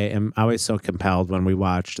I am always so compelled when we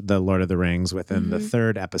watched The Lord of the Rings within the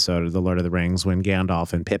third episode of The Lord of the Rings when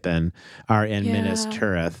Gandalf and Pippin are in Minas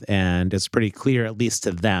Tirith. And it's pretty clear, at least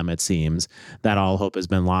to them, it seems, that all hope has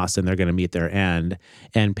been lost and they're going to meet their end.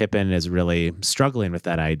 And Pippin is really struggling with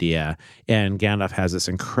that idea. And Gandalf has this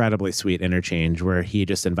incredibly sweet interchange where he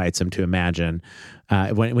just invites him to imagine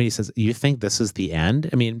when he says, "You think this is the end?"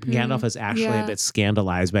 I mean, Gandalf is actually a bit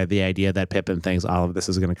scandalized by the idea that Pippin thinks all of this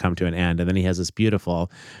is going to come to an end. And then he has this beautiful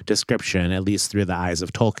description, at least through the eyes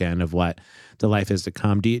of Tolkien, of what the life is to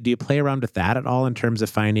come. Do you play around with that at all in terms of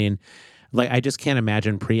finding, like, I just can't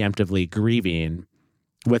imagine preemptively grieving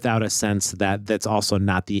without a sense that that's also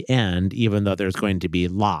not the end, even though there's going to be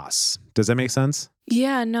loss. Does that make sense?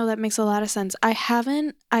 Yeah, no, that makes a lot of sense.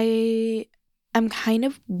 I'm kind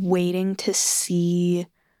of waiting to see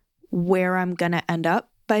where I'm going to end up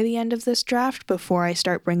by the end of this draft before I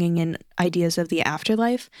start bringing in ideas of the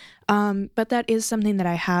afterlife. But that is something that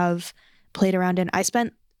I have played around in. I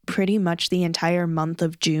spent pretty much the entire month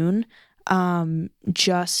of June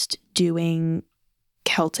just doing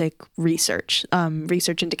Celtic research,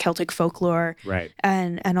 research into Celtic folklore, right,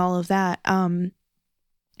 and all of that. And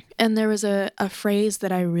there was a phrase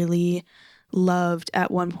that I really loved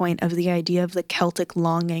at one point of the idea of the Celtic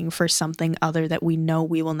longing for something other that we know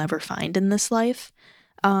we will never find in this life.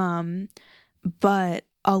 But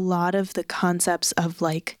a lot of the concepts of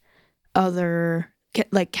like other,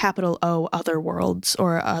 like capital O, other worlds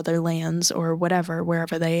or other lands or whatever,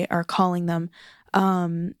 wherever they are calling them,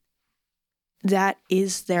 that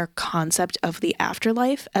is their concept of the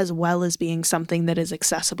afterlife, as well as being something that is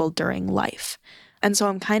accessible during life. And so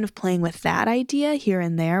I'm kind of playing with that idea here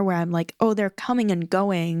and there where I'm like, oh, they're coming and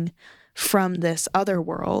going from this other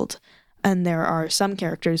world. And there are some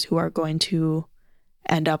characters who are going to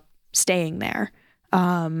end up staying there.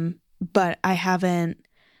 But I haven't,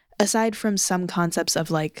 aside from some concepts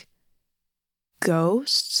of like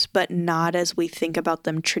ghosts, but not as we think about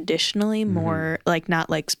them traditionally, more like not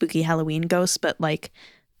like spooky Halloween ghosts, but like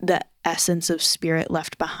the essence of spirit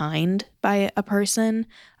left behind by a person.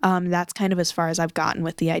 That's kind of as far as I've gotten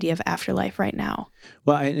with the idea of afterlife right now.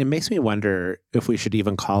 Well, it makes me wonder if we should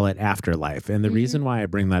even call it afterlife. And the reason why I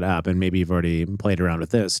bring that up, and maybe you've already played around with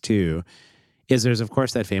this too, is there's, of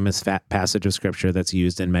course, that famous passage of scripture that's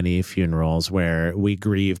used in many funerals where we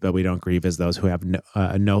grieve, but we don't grieve as those who have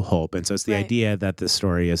no hope. And so it's the idea that the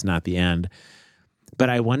story is not the end. But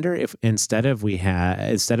I wonder if instead of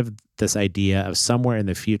this idea of somewhere in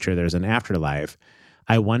the future there's an afterlife,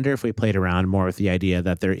 I wonder if we played around more with the idea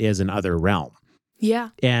that there is an other realm. Yeah.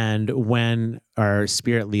 And when our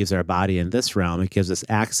spirit leaves our body in this realm, it gives us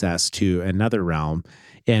access to another realm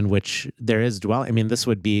in which there is dwelling. I mean, this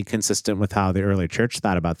would be consistent with how the early church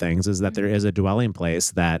thought about things, is that there is a dwelling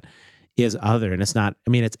place that is other. And it's not,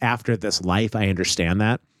 I mean, it's after this life. I understand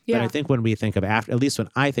that. Yeah. But I think when we think of at least when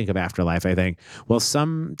I think of afterlife, I think, well,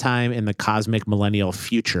 sometime in the cosmic millennial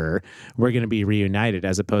future, we're going to be reunited,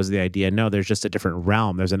 as opposed to the idea, no, there's just a different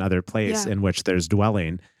realm. There's another place in which there's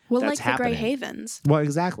dwelling. Well, that's like happening. the Grey Havens. Well,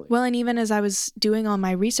 exactly. Well, and even as I was doing all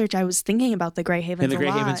my research, I was thinking about the Grey Havens. And the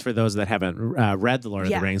Grey Havens, for those that haven't read The Lord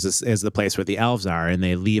of the Rings, is the place where the elves are, and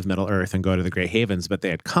they leave Middle Earth and go to the Grey Havens, but they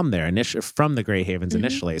had come there from the Grey Havens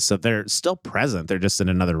initially. So they're still present. They're just in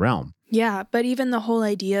another realm. Yeah, but even the whole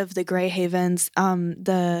idea of the Grey Havens,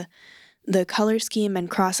 the color scheme and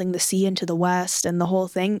crossing the sea into the west and the whole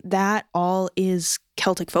thing, that all is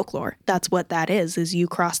Celtic folklore. That's what that is you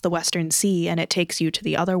cross the Western Sea and it takes you to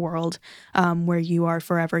the other world where you are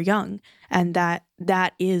forever young. And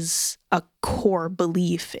that is a core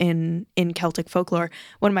belief in Celtic folklore.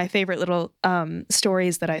 One of my favorite little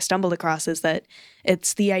stories that I stumbled across is that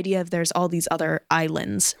it's the idea of there's all these other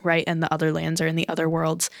islands, right? And the other lands are in the other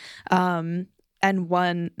worlds. And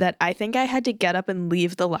one that I think I had to get up and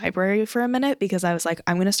leave the library for a minute because I was like,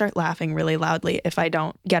 I'm going to start laughing really loudly if I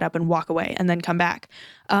don't get up and walk away and then come back,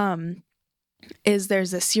 is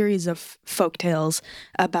there's a series of folktales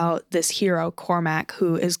about this hero, Cormac,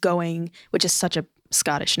 who is going, which is such a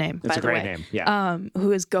Scottish name, by the way. It's a great name, yeah.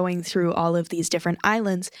 Who is going through all of these different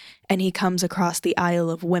islands, and he comes across the Isle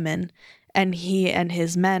of Women. And he and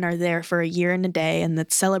his men are there for a year and a day, and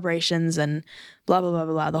it's celebrations and blah, blah, blah,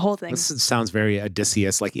 blah, blah, the whole thing. This sounds very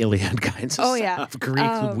Odysseus, like Iliad kinds of stuff.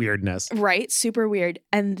 Greek weirdness. Right, super weird.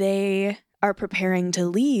 And they are preparing to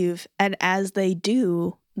leave, and as they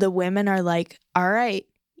do, the women are like, all right,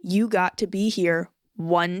 you got to be here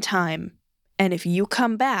one time. And if you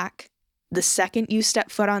come back, the second you step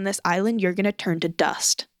foot on this island, you're going to turn to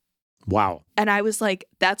dust. Wow. And I was like,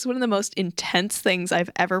 that's one of the most intense things I've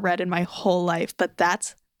ever read in my whole life, but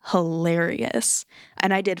that's hilarious.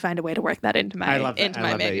 And I did find a way to work that into my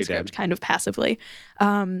manuscript kind of passively.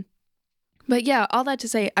 But yeah, all that to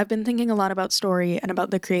say, I've been thinking a lot about story and about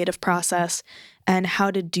the creative process and how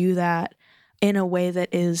to do that in a way that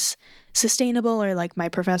is sustainable, or like my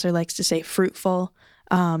professor likes to say, fruitful,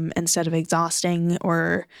 instead of exhausting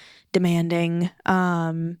or demanding.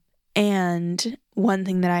 And one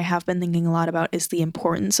thing that I have been thinking a lot about is the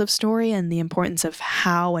importance of story and the importance of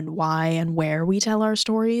how and why and where we tell our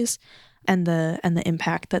stories, and the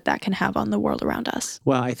impact that that can have on the world around us.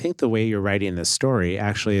 Well, I think the way you're writing this story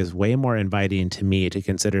actually is way more inviting to me to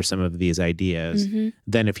consider some of these ideas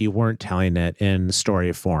than if you weren't telling it in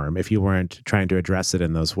story form, if you weren't trying to address it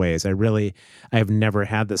in those ways. I've never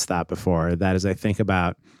had this thought before. That is, I think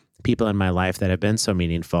about people in my life that have been so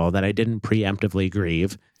meaningful that I didn't preemptively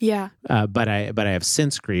grieve. Yeah. But I have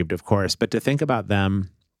since grieved, of course. But to think about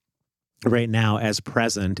them right now as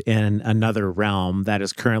present in another realm that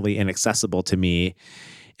is currently inaccessible to me,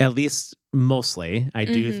 at least mostly. I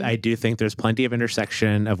do think there's plenty of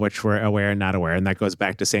intersection of which we're aware and not aware, and that goes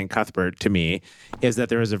back to St. Cuthbert to me, is that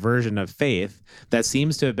there is a version of faith that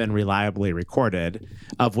seems to have been reliably recorded,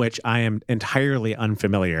 of which I am entirely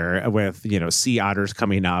unfamiliar with, sea otters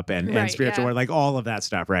coming up and spiritual world, like all of that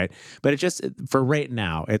stuff, right? But it just, for right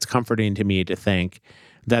now, it's comforting to me to think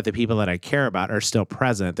that the people that I care about are still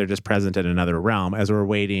present. They're just present in another realm as we're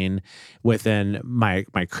waiting within my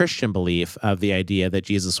Christian belief of the idea that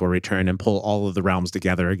Jesus will return and pull all of the realms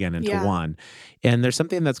together again into one. And there's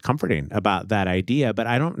something that's comforting about that idea, but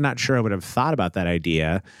I'm not sure I would have thought about that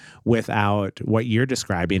idea without what you're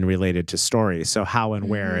describing related to stories. So how and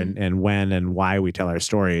where and when and why we tell our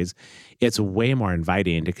stories, it's way more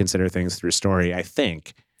inviting to consider things through story, I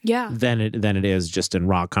think, than it is just in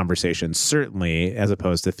raw conversation, certainly, as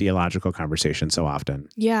opposed to theological conversation so often.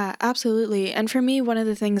 Yeah, absolutely. And for me, one of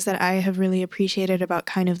the things that I have really appreciated about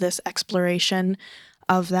kind of this exploration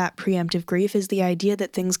of that preemptive grief is the idea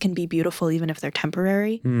that things can be beautiful even if they're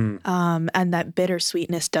temporary. And that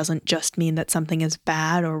bittersweetness doesn't just mean that something is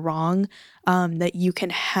bad or wrong, that you can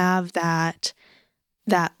have that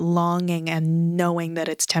longing and knowing that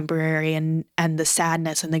it's temporary, and the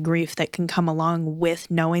sadness and the grief that can come along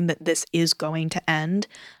with knowing that this is going to end,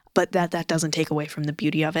 but that doesn't take away from the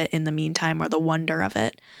beauty of it in the meantime, or the wonder of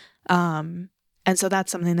it. And so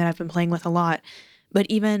that's something that I've been playing with a lot. But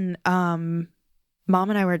even Mom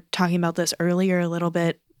and I were talking about this earlier a little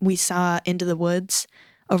bit. We saw Into the Woods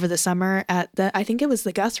over the summer at I think it was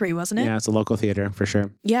the Guthrie, wasn't it? Yeah, it's a local theater for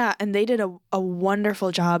sure. Yeah, and they did a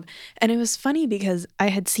wonderful job. And it was funny because I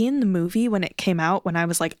had seen the movie when it came out when I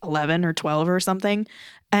was like 11 or 12 or something.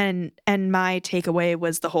 And my takeaway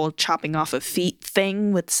was the whole chopping off of feet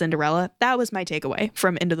thing with Cinderella. That was my takeaway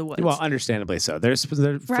from Into the Woods. Well, understandably so.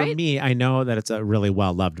 For me, I know that it's a really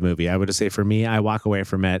well-loved movie. I would just say for me, I walk away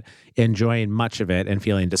from it enjoying much of it and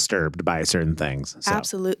feeling disturbed by certain things. So.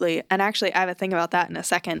 Absolutely. And actually, I have a thing about that in a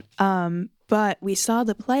second. But we saw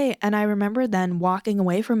the play, and I remember then walking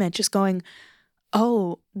away from it just going,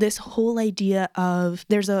 oh, this whole idea of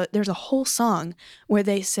there's a whole song where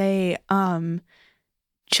they say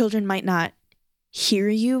children might not hear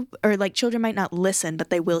you, or like children might not listen, but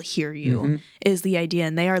they will hear you, is the idea.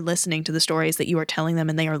 And they are listening to the stories that you are telling them,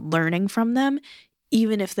 and they are learning from them,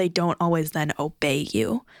 even if they don't always then obey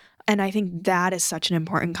you. And I think that is such an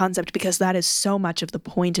important concept, because that is so much of the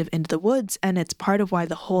point of Into the Woods. And it's part of why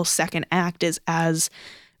the whole second act is as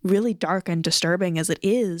really dark and disturbing as it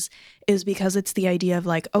is because it's the idea of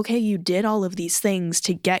like, okay, you did all of these things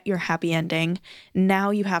to get your happy ending. Now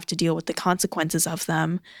you have to deal with the consequences of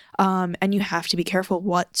them. And you have to be careful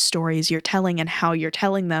what stories you're telling and how you're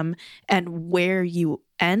telling them and where you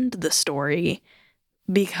end the story,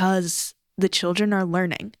 because the children are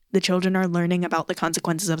learning. The children are learning about the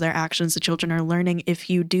consequences of their actions. The children are learning, if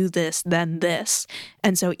you do this, then this.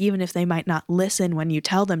 And so even if they might not listen when you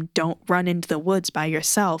tell them, don't run into the woods by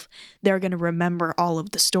yourself, they're going to remember all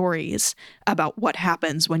of the stories about what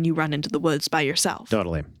happens when you run into the woods by yourself.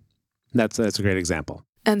 Totally. That's a great example.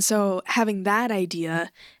 And so having that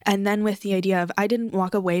idea, and then with the idea of, I didn't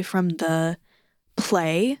walk away from the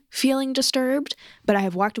play feeling disturbed, but I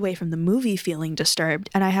have walked away from the movie feeling disturbed.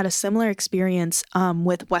 And I had a similar experience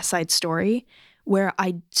with West Side Story, where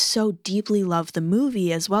I so deeply love the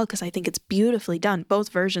movie as well, because I think it's beautifully done, both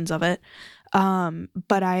versions of it.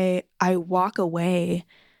 But I walk away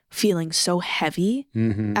feeling so heavy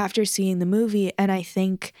after seeing the movie. And I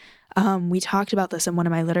think We talked about this in one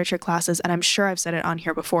of my literature classes, and I'm sure I've said it on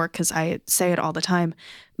here before because I say it all the time,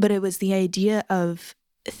 but it was the idea of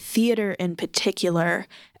theater in particular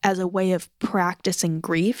as a way of practicing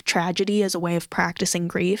grief, tragedy as a way of practicing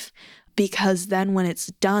grief, because then when it's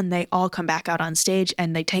done, they all come back out on stage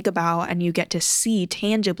and they take a bow and you get to see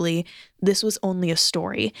tangibly, this was only a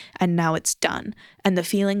story and now it's done. And the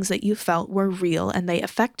feelings that you felt were real and they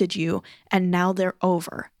affected you and now they're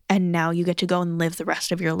over. And now you get to go and live the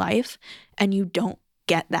rest of your life. And you don't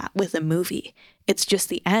get that with a movie. It's just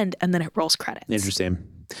the end and then it rolls credits. Interesting.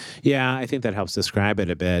 Yeah, I think that helps describe it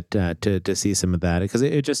a bit to see some of that, because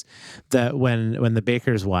it just that when the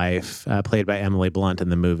baker's wife, played by Emily Blunt in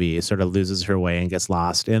the movie, sort of loses her way and gets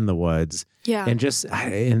lost in the woods. Yeah,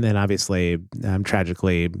 and then obviously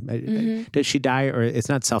tragically, did she die, or it's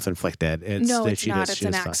not self-inflicted? No, it's not. It's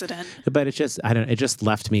an accident. But it just it just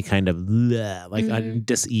left me kind of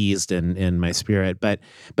diseased in my spirit. But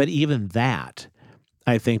even that,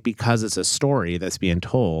 I think, because it's a story that's being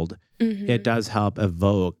told, it does help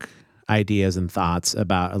evoke ideas and thoughts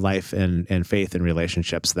about life and faith and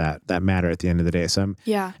relationships that matter at the end of the day. So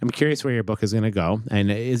I'm curious where your book is going to go. And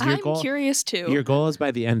is your goal? I'm curious too. Your goal is by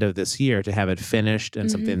the end of this year to have it finished and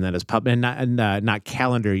something that is published, and not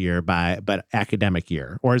calendar year but academic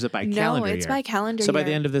year, or is it by calendar year? No, it's by calendar year. So by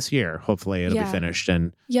the end of this year, hopefully it'll be finished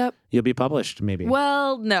and you'll be published, maybe.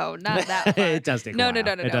 Well, no, not that far. It does take a while. No.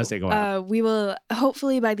 It does take a while. We will,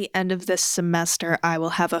 hopefully by the end of this semester, I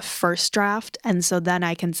will have a first draft. And so then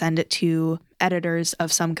I can send it to editors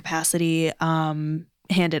of some capacity, hand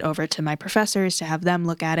it over to my professors to have them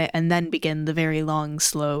look at it, and then begin the very long,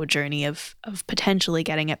 slow journey of potentially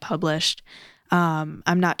getting it published. I'm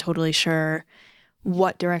not totally sure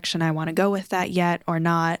what direction I want to go with that yet or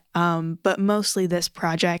not. But mostly this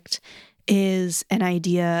project is an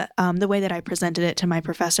idea. The way that I presented it to my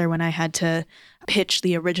professor when I had to pitch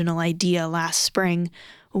the original idea last spring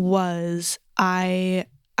was I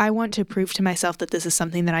want to prove to myself that this is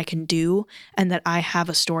something that I can do and that I have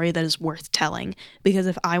a story that is worth telling. Because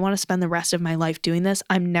if I want to spend the rest of my life doing this,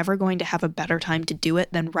 I'm never going to have a better time to do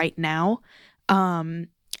it than right now.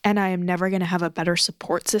 And I am never going to have a better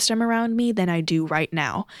support system around me than I do right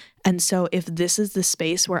now. And so if this is the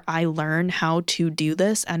space where I learn how to do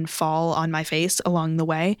this and fall on my face along the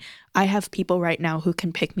way, I have people right now who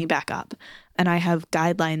can pick me back up. And I have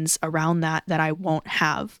guidelines around that I won't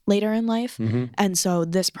have later in life. And so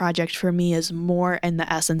this project for me is more in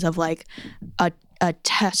the essence of like a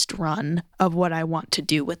test run of what I want to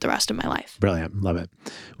do with the rest of my life. Brilliant. Love it.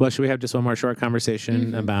 Well, should we have just one more short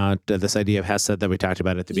conversation about this idea of Hesed that we talked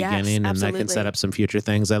about at the beginning? Absolutely. And I can set up some future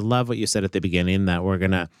things. I love what you said at the beginning, that we're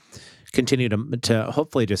going to continue to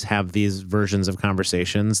hopefully just have these versions of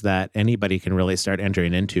conversations that anybody can really start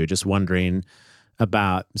entering into, just wondering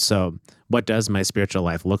about, so what does my spiritual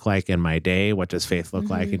life look like in my day? What does faith look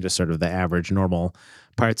like in just sort of the average normal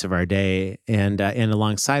parts of our day? And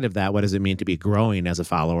alongside of that, what does it mean to be growing as a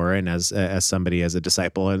follower and as somebody, as a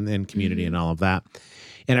disciple in community and all of that?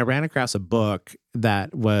 And I ran across a book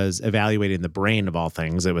that was evaluating the brain of all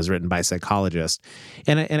things. It was written by a psychologist.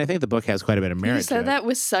 And I think the book has quite a bit of merit. You said that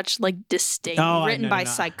with such like disdain, written by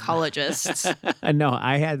psychologists. No,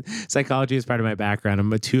 I had psychology as part of my background.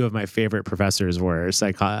 And two of my favorite professors were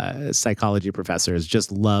psychology professors,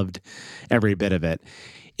 just loved every bit of it.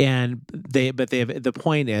 And the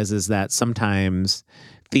point is that sometimes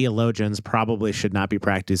theologians probably should not be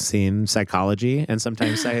practicing psychology, and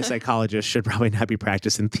sometimes psychologists should probably not be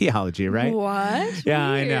practicing theology, right? What?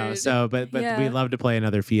 Yeah, Weird. I know. So, but we love to play in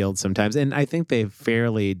other fields sometimes, and I think they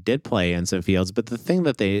fairly did play in some fields. But the thing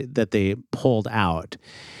that they pulled out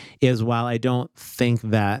is, while I don't think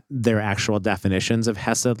that their actual definitions of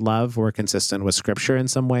Hesed love were consistent with Scripture in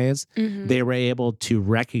some ways, they were able to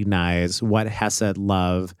recognize what Hesed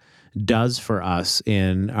love does for us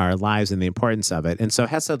in our lives and the importance of it. And so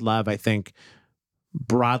Hesed love, I think,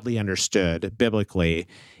 broadly understood biblically,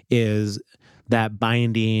 is that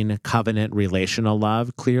binding covenant relational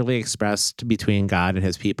love clearly expressed between God and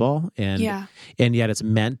his people. And yet it's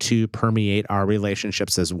meant to permeate our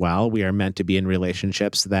relationships as well. We are meant to be in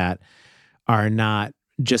relationships that are not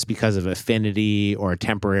just because of affinity or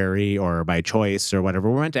temporary or by choice or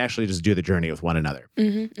whatever. We're meant to actually just do the journey with one another.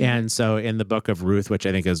 And so in the book of Ruth, which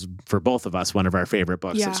I think is, for both of us, one of our favorite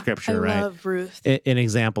books of Scripture, I love Ruth. An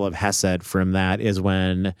example of Hesed from that is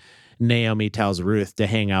when Naomi tells Ruth to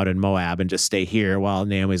hang out in Moab and just stay here while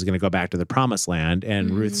Naomi's going to go back to the promised land. And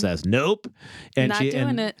Ruth says, nope. And Not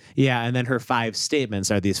doing it. Yeah. And then her 5 statements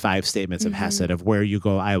are these 5 statements of Hesed, of where you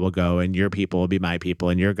go, I will go, and your people will be my people,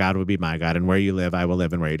 and your God will be my God, and where you live, I will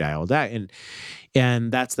live, and where you die, I will die.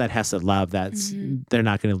 And that's that Hesed love. That's they're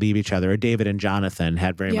not going to leave each other. Or David and Jonathan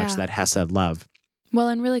had very much that Hesed love. Well,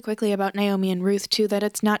 and really quickly about Naomi and Ruth, too, that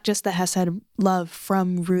it's not just the Hesed love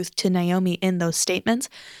from Ruth to Naomi in those statements,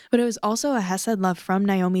 but it was also a Hesed love from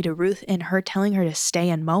Naomi to Ruth in her telling her to stay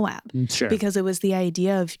in Moab. Sure. Because it was the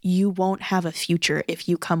idea of, you won't have a future if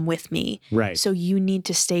you come with me. Right. So you need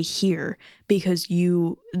to stay here because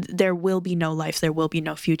there will be no life, there will be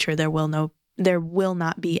no future, there will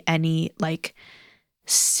not be any like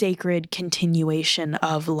sacred continuation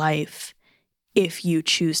of life if you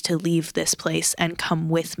choose to leave this place and come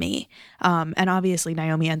with me. And obviously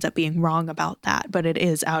Naomi ends up being wrong about that, but it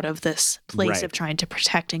is out of this place of trying to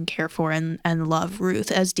protect and care for and love Ruth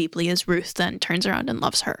as deeply as Ruth then turns around and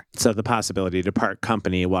loves her. So the possibility to part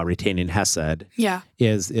company while retaining Hesed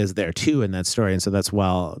is there too in that story. And so that's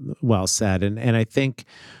well said. And I think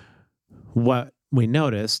what we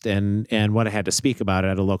noticed and what I had to speak about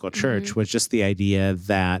at a local church was just the idea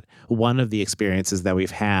that one of the experiences that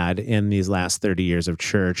we've had in these last 30 years of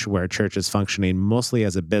church, where church is functioning mostly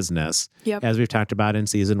as a business, as we've talked about in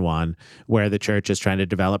season 1, where the church is trying to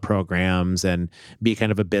develop programs and be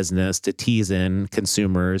kind of a business to tease in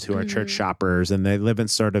consumers who are church shoppers, and they live in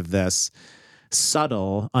sort of this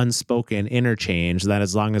subtle, unspoken interchange that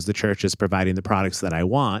as long as the church is providing the products that I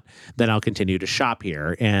want, then I'll continue to shop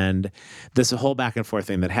here. And this whole back and forth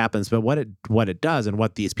thing that happens. But what it does, and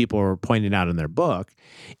what these people were pointing out in their book,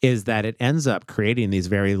 is that it ends up creating these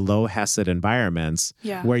very low Hesed environments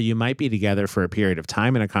where you might be together for a period of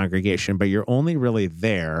time in a congregation, but you're only really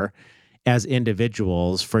there as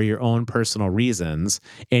individuals for your own personal reasons,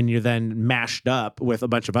 and you're then mashed up with a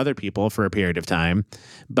bunch of other people for a period of time,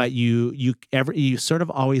 but you sort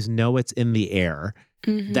of always know it's in the air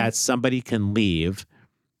that somebody can leave,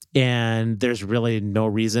 and there's really no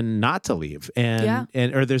reason not to leave,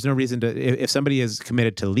 or there's no reason to, if somebody is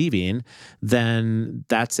committed to leaving, then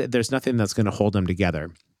that's it. There's nothing that's going to hold them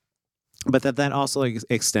together. But that also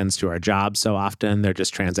extends to our jobs. So often they're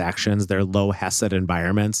just transactions. They're low Hesed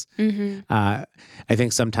environments. I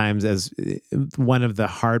think sometimes, as one of the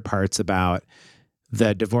hard parts about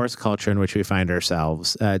the divorce culture in which we find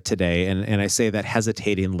ourselves today, and I say that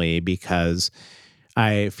hesitatingly because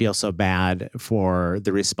I feel so bad for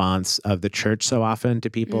the response of the church so often to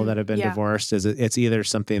people that have been divorced, is it's either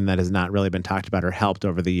something that has not really been talked about or helped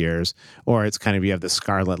over the years, or it's kind of, you have the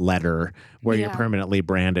scarlet letter where you're permanently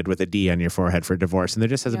branded with a D on your forehead for divorce. And there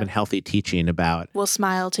just hasn't been healthy teaching about. We'll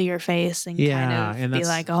smile to your face and kind of be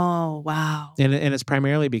like, oh, wow. And it's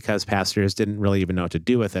primarily because pastors didn't really even know what to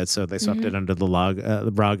do with it. So they swept it under the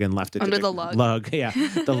rug and left it under to the lug.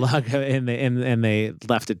 The lug, and they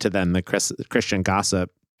left it to then the Christian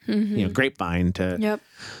gossip, grapevine to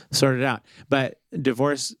sort it out. But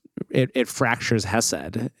divorce, it fractures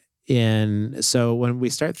Hesed. And so when we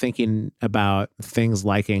start thinking about things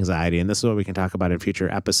like anxiety, and this is what we can talk about in future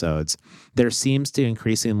episodes, there seems to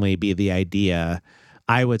increasingly be the idea,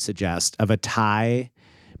 I would suggest, of a tie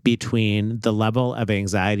between the level of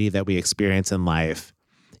anxiety that we experience in life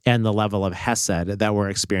and the level of Hesed that we're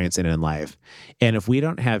experiencing in life. And if we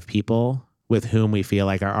don't have people with whom we feel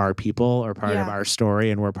like are our people or part of our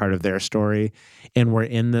story, and we're part of their story, and we're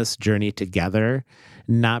in this journey together,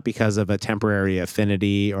 not because of a temporary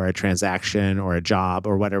affinity or a transaction or a job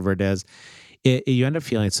or whatever it is, you end up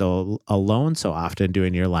feeling so alone so often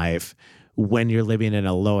doing your life when you're living in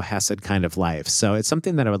a low Hesed kind of life. So it's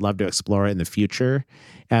something that I would love to explore in the future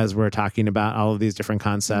as we're talking about all of these different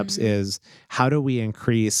concepts, is how do we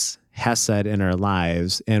increase Hesed in our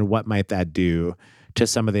lives, and what might that do to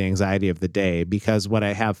some of the anxiety of the day? Because what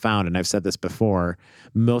I have found, and I've said this before,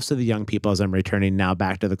 most of the young people, as I'm returning now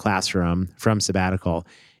back to the classroom from sabbatical,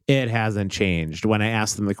 it hasn't changed. When I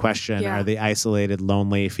ask them the question, are they isolated,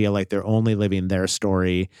 lonely, feel like they're only living their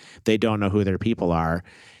story, they don't know who their people are,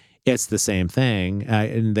 it's the same thing,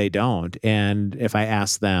 and they don't. And if I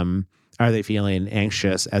ask them, are they feeling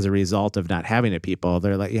anxious as a result of not having a people,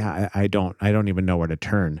 they're like, I don't even know where to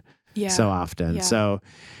turn so often. So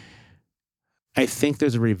I think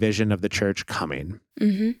there's a revision of the church coming,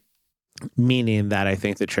 meaning that I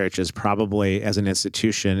think the church is probably, as an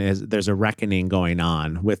institution, there's a reckoning going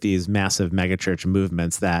on with these massive megachurch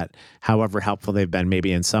movements that, however helpful they've been,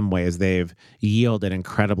 maybe in some ways they've yielded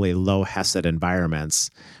incredibly low Hesed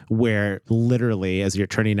environments where literally, as you're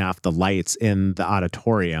turning off the lights in the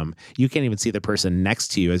auditorium, you can't even see the person next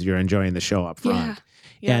to you as you're enjoying the show up front.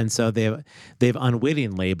 Yeah. And so they've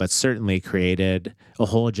unwittingly, but certainly created a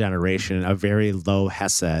whole generation of very low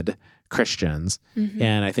Hesed Christians. Mm-hmm.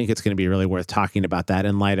 And I think it's going to be really worth talking about that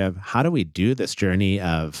in light of how do we do this journey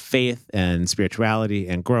of faith and spirituality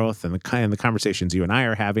and growth and the kind of the conversations you and I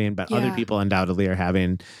are having, but other people undoubtedly are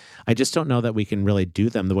having. I just don't know that we can really do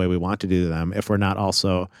them the way we want to do them if we're not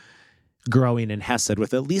also growing in Hesed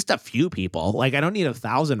with at least a few people. Like, I don't need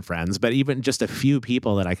 1,000 friends, but even just a few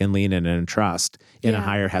people that I can lean in and trust in a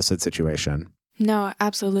higher Hesed situation. No,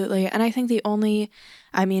 absolutely. And I think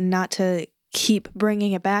not to keep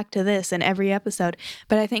bringing it back to this in every episode,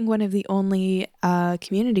 but I think one of the only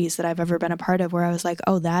communities that I've ever been a part of where I was like,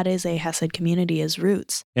 oh, that is a Hesed community is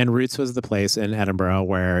Roots. And Roots was the place in Edinburgh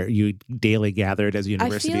where you daily gathered as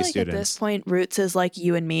university I feel like students. At this point, Roots is like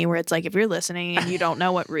you and me, where it's like, if you're listening and you don't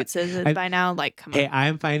know what Roots is by now, like, come on. Hey,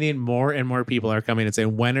 I'm finding more and more people are coming and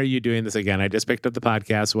saying, when are you doing this again? I just picked up the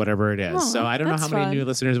podcast, whatever it is. Oh, so I don't know how many new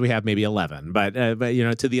listeners we have, maybe 11. But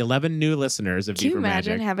to the 11 new listeners of Deeper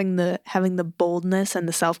Magic. Can you imagine having the boldness and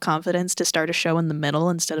the self-confidence to start a show in the middle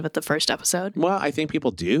instead of at the first episode? Well, I think people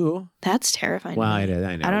do. That's terrifying. Well, I know.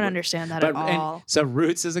 I don't understand that at all. So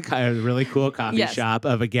Roots is a kind of really cool coffee shop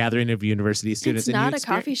of a gathering of university students. It's not a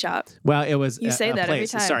coffee shop. Well, it was you say a that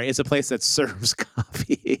place. every time. Sorry, it's a place that serves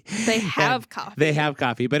coffee. They have coffee. They have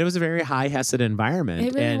coffee, but it was a very high Hesed environment.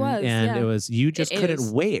 It really was. And it was, you just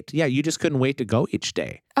couldn't wait. Yeah, you just couldn't wait to go each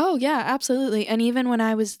day. Oh, yeah, absolutely. And even when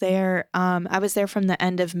I was there from the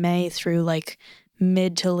end of May through like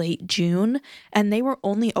mid to late June, and they were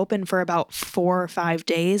only open for about 4 or 5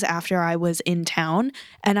 days after I was in town.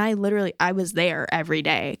 And I was there every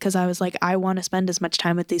day because I was like, I want to spend as much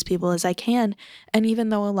time with these people as I can. And even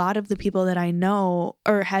though a lot of the people that I know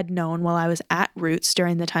or had known while I was at Roots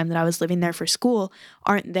during the time that I was living there for school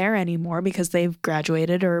aren't there anymore because they've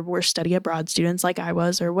graduated or were study abroad students like I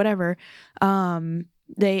was or whatever,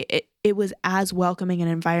 it was as welcoming an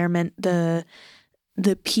environment.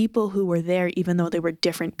 The people who were there, even though they were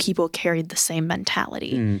different people, carried the same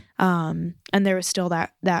mentality. And there was still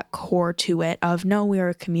that core to it of, no, we are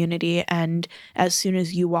a community. And as soon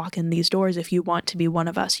as you walk in these doors, if you want to be one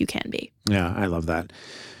of us, you can be. Yeah, I love that.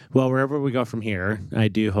 Well, wherever we go from here, I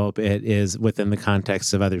do hope it is within the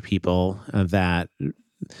context of other people that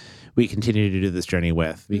we continue to do this journey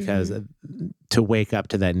with, because to wake up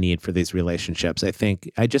to that need for these relationships, I think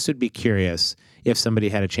I just would be curious if somebody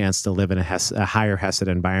had a chance to live in a higher Hesed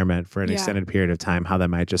environment for an extended period of time, how that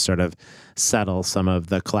might just sort of settle some of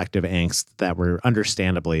the collective angst that we're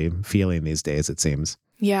understandably feeling these days, it seems.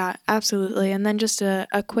 Yeah, absolutely. And then just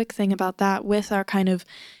a quick thing about that with our kind of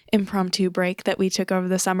impromptu break that we took over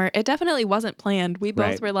the summer, it definitely wasn't planned. We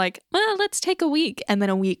both were like, well, let's take a week. And then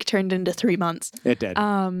a week turned into 3 months. It did.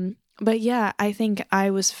 But yeah, I think I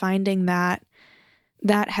was finding that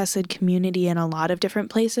Hesed community in a lot of different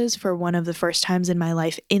places for one of the first times in my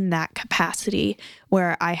life in that capacity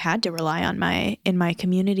where I had to rely on my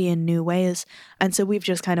community in new ways. And so we've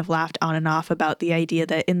just kind of laughed on and off about the idea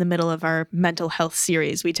that in the middle of our mental health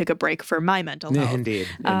series, we took a break for my mental health. Indeed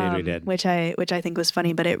we did. Which I think was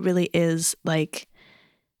funny, but it really is like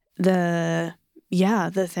the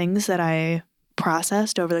things that I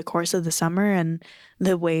processed over the course of the summer and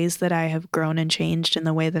the ways that I have grown and changed and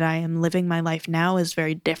the way that I am living my life now is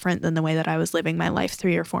very different than the way that I was living my life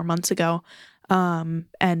 3 or 4 months ago.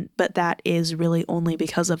 But that is really only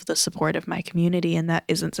because of the support of my community, and that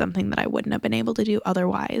isn't something that I wouldn't have been able to do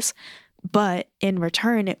otherwise. But in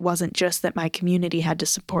return, it wasn't just that my community had to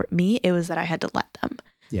support me, it was that I had to let them.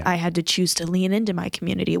 Yeah. I had to choose to lean into my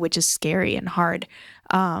community, which is scary and hard.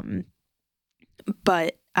 But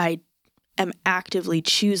I am actively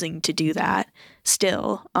choosing to do that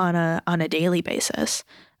still on a daily basis.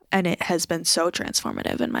 And it has been so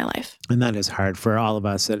transformative in my life. And that is hard for all of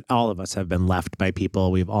us. All of us have been left by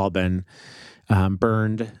people. We've all been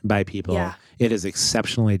burned by people. Yeah. It is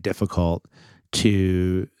exceptionally difficult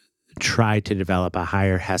to try to develop a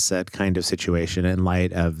higher Hesed kind of situation in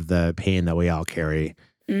light of the pain that we all carry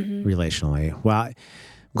relationally. Well,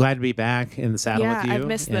 glad to be back in the saddle with you. I've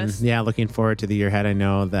missed this. Yeah, looking forward to the year ahead. I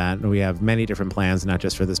know that we have many different plans, not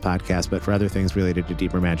just for this podcast, but for other things related to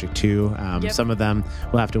Deeper Magic too. Some of them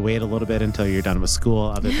will have to wait a little bit until you're done with school.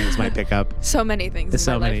 Other things might pick up. So many things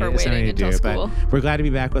in my life are waiting until school. But we're glad to be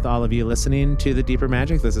back with all of you listening to the Deeper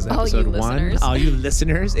Magic. This is episode 1. All you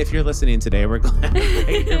listeners, if you're listening today, we're glad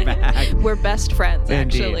that you're back. We're best friends,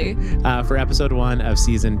 actually. For episode 1 of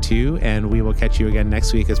season 2, and we will catch you again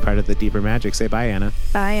next week as part of the Deeper Magic. Say bye, Anna.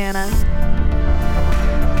 Bye, Anna.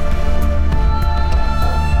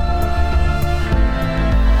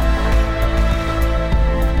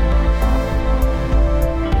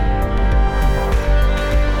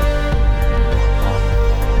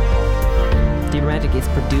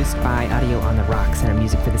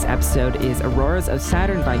 episode is Auroras of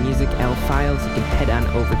Saturn by Music L Files. You can head on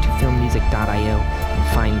over to filmmusic.io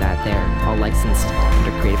and find that there, all licensed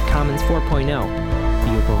under Creative Commons 4.0,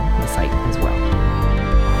 viewable on the site as well.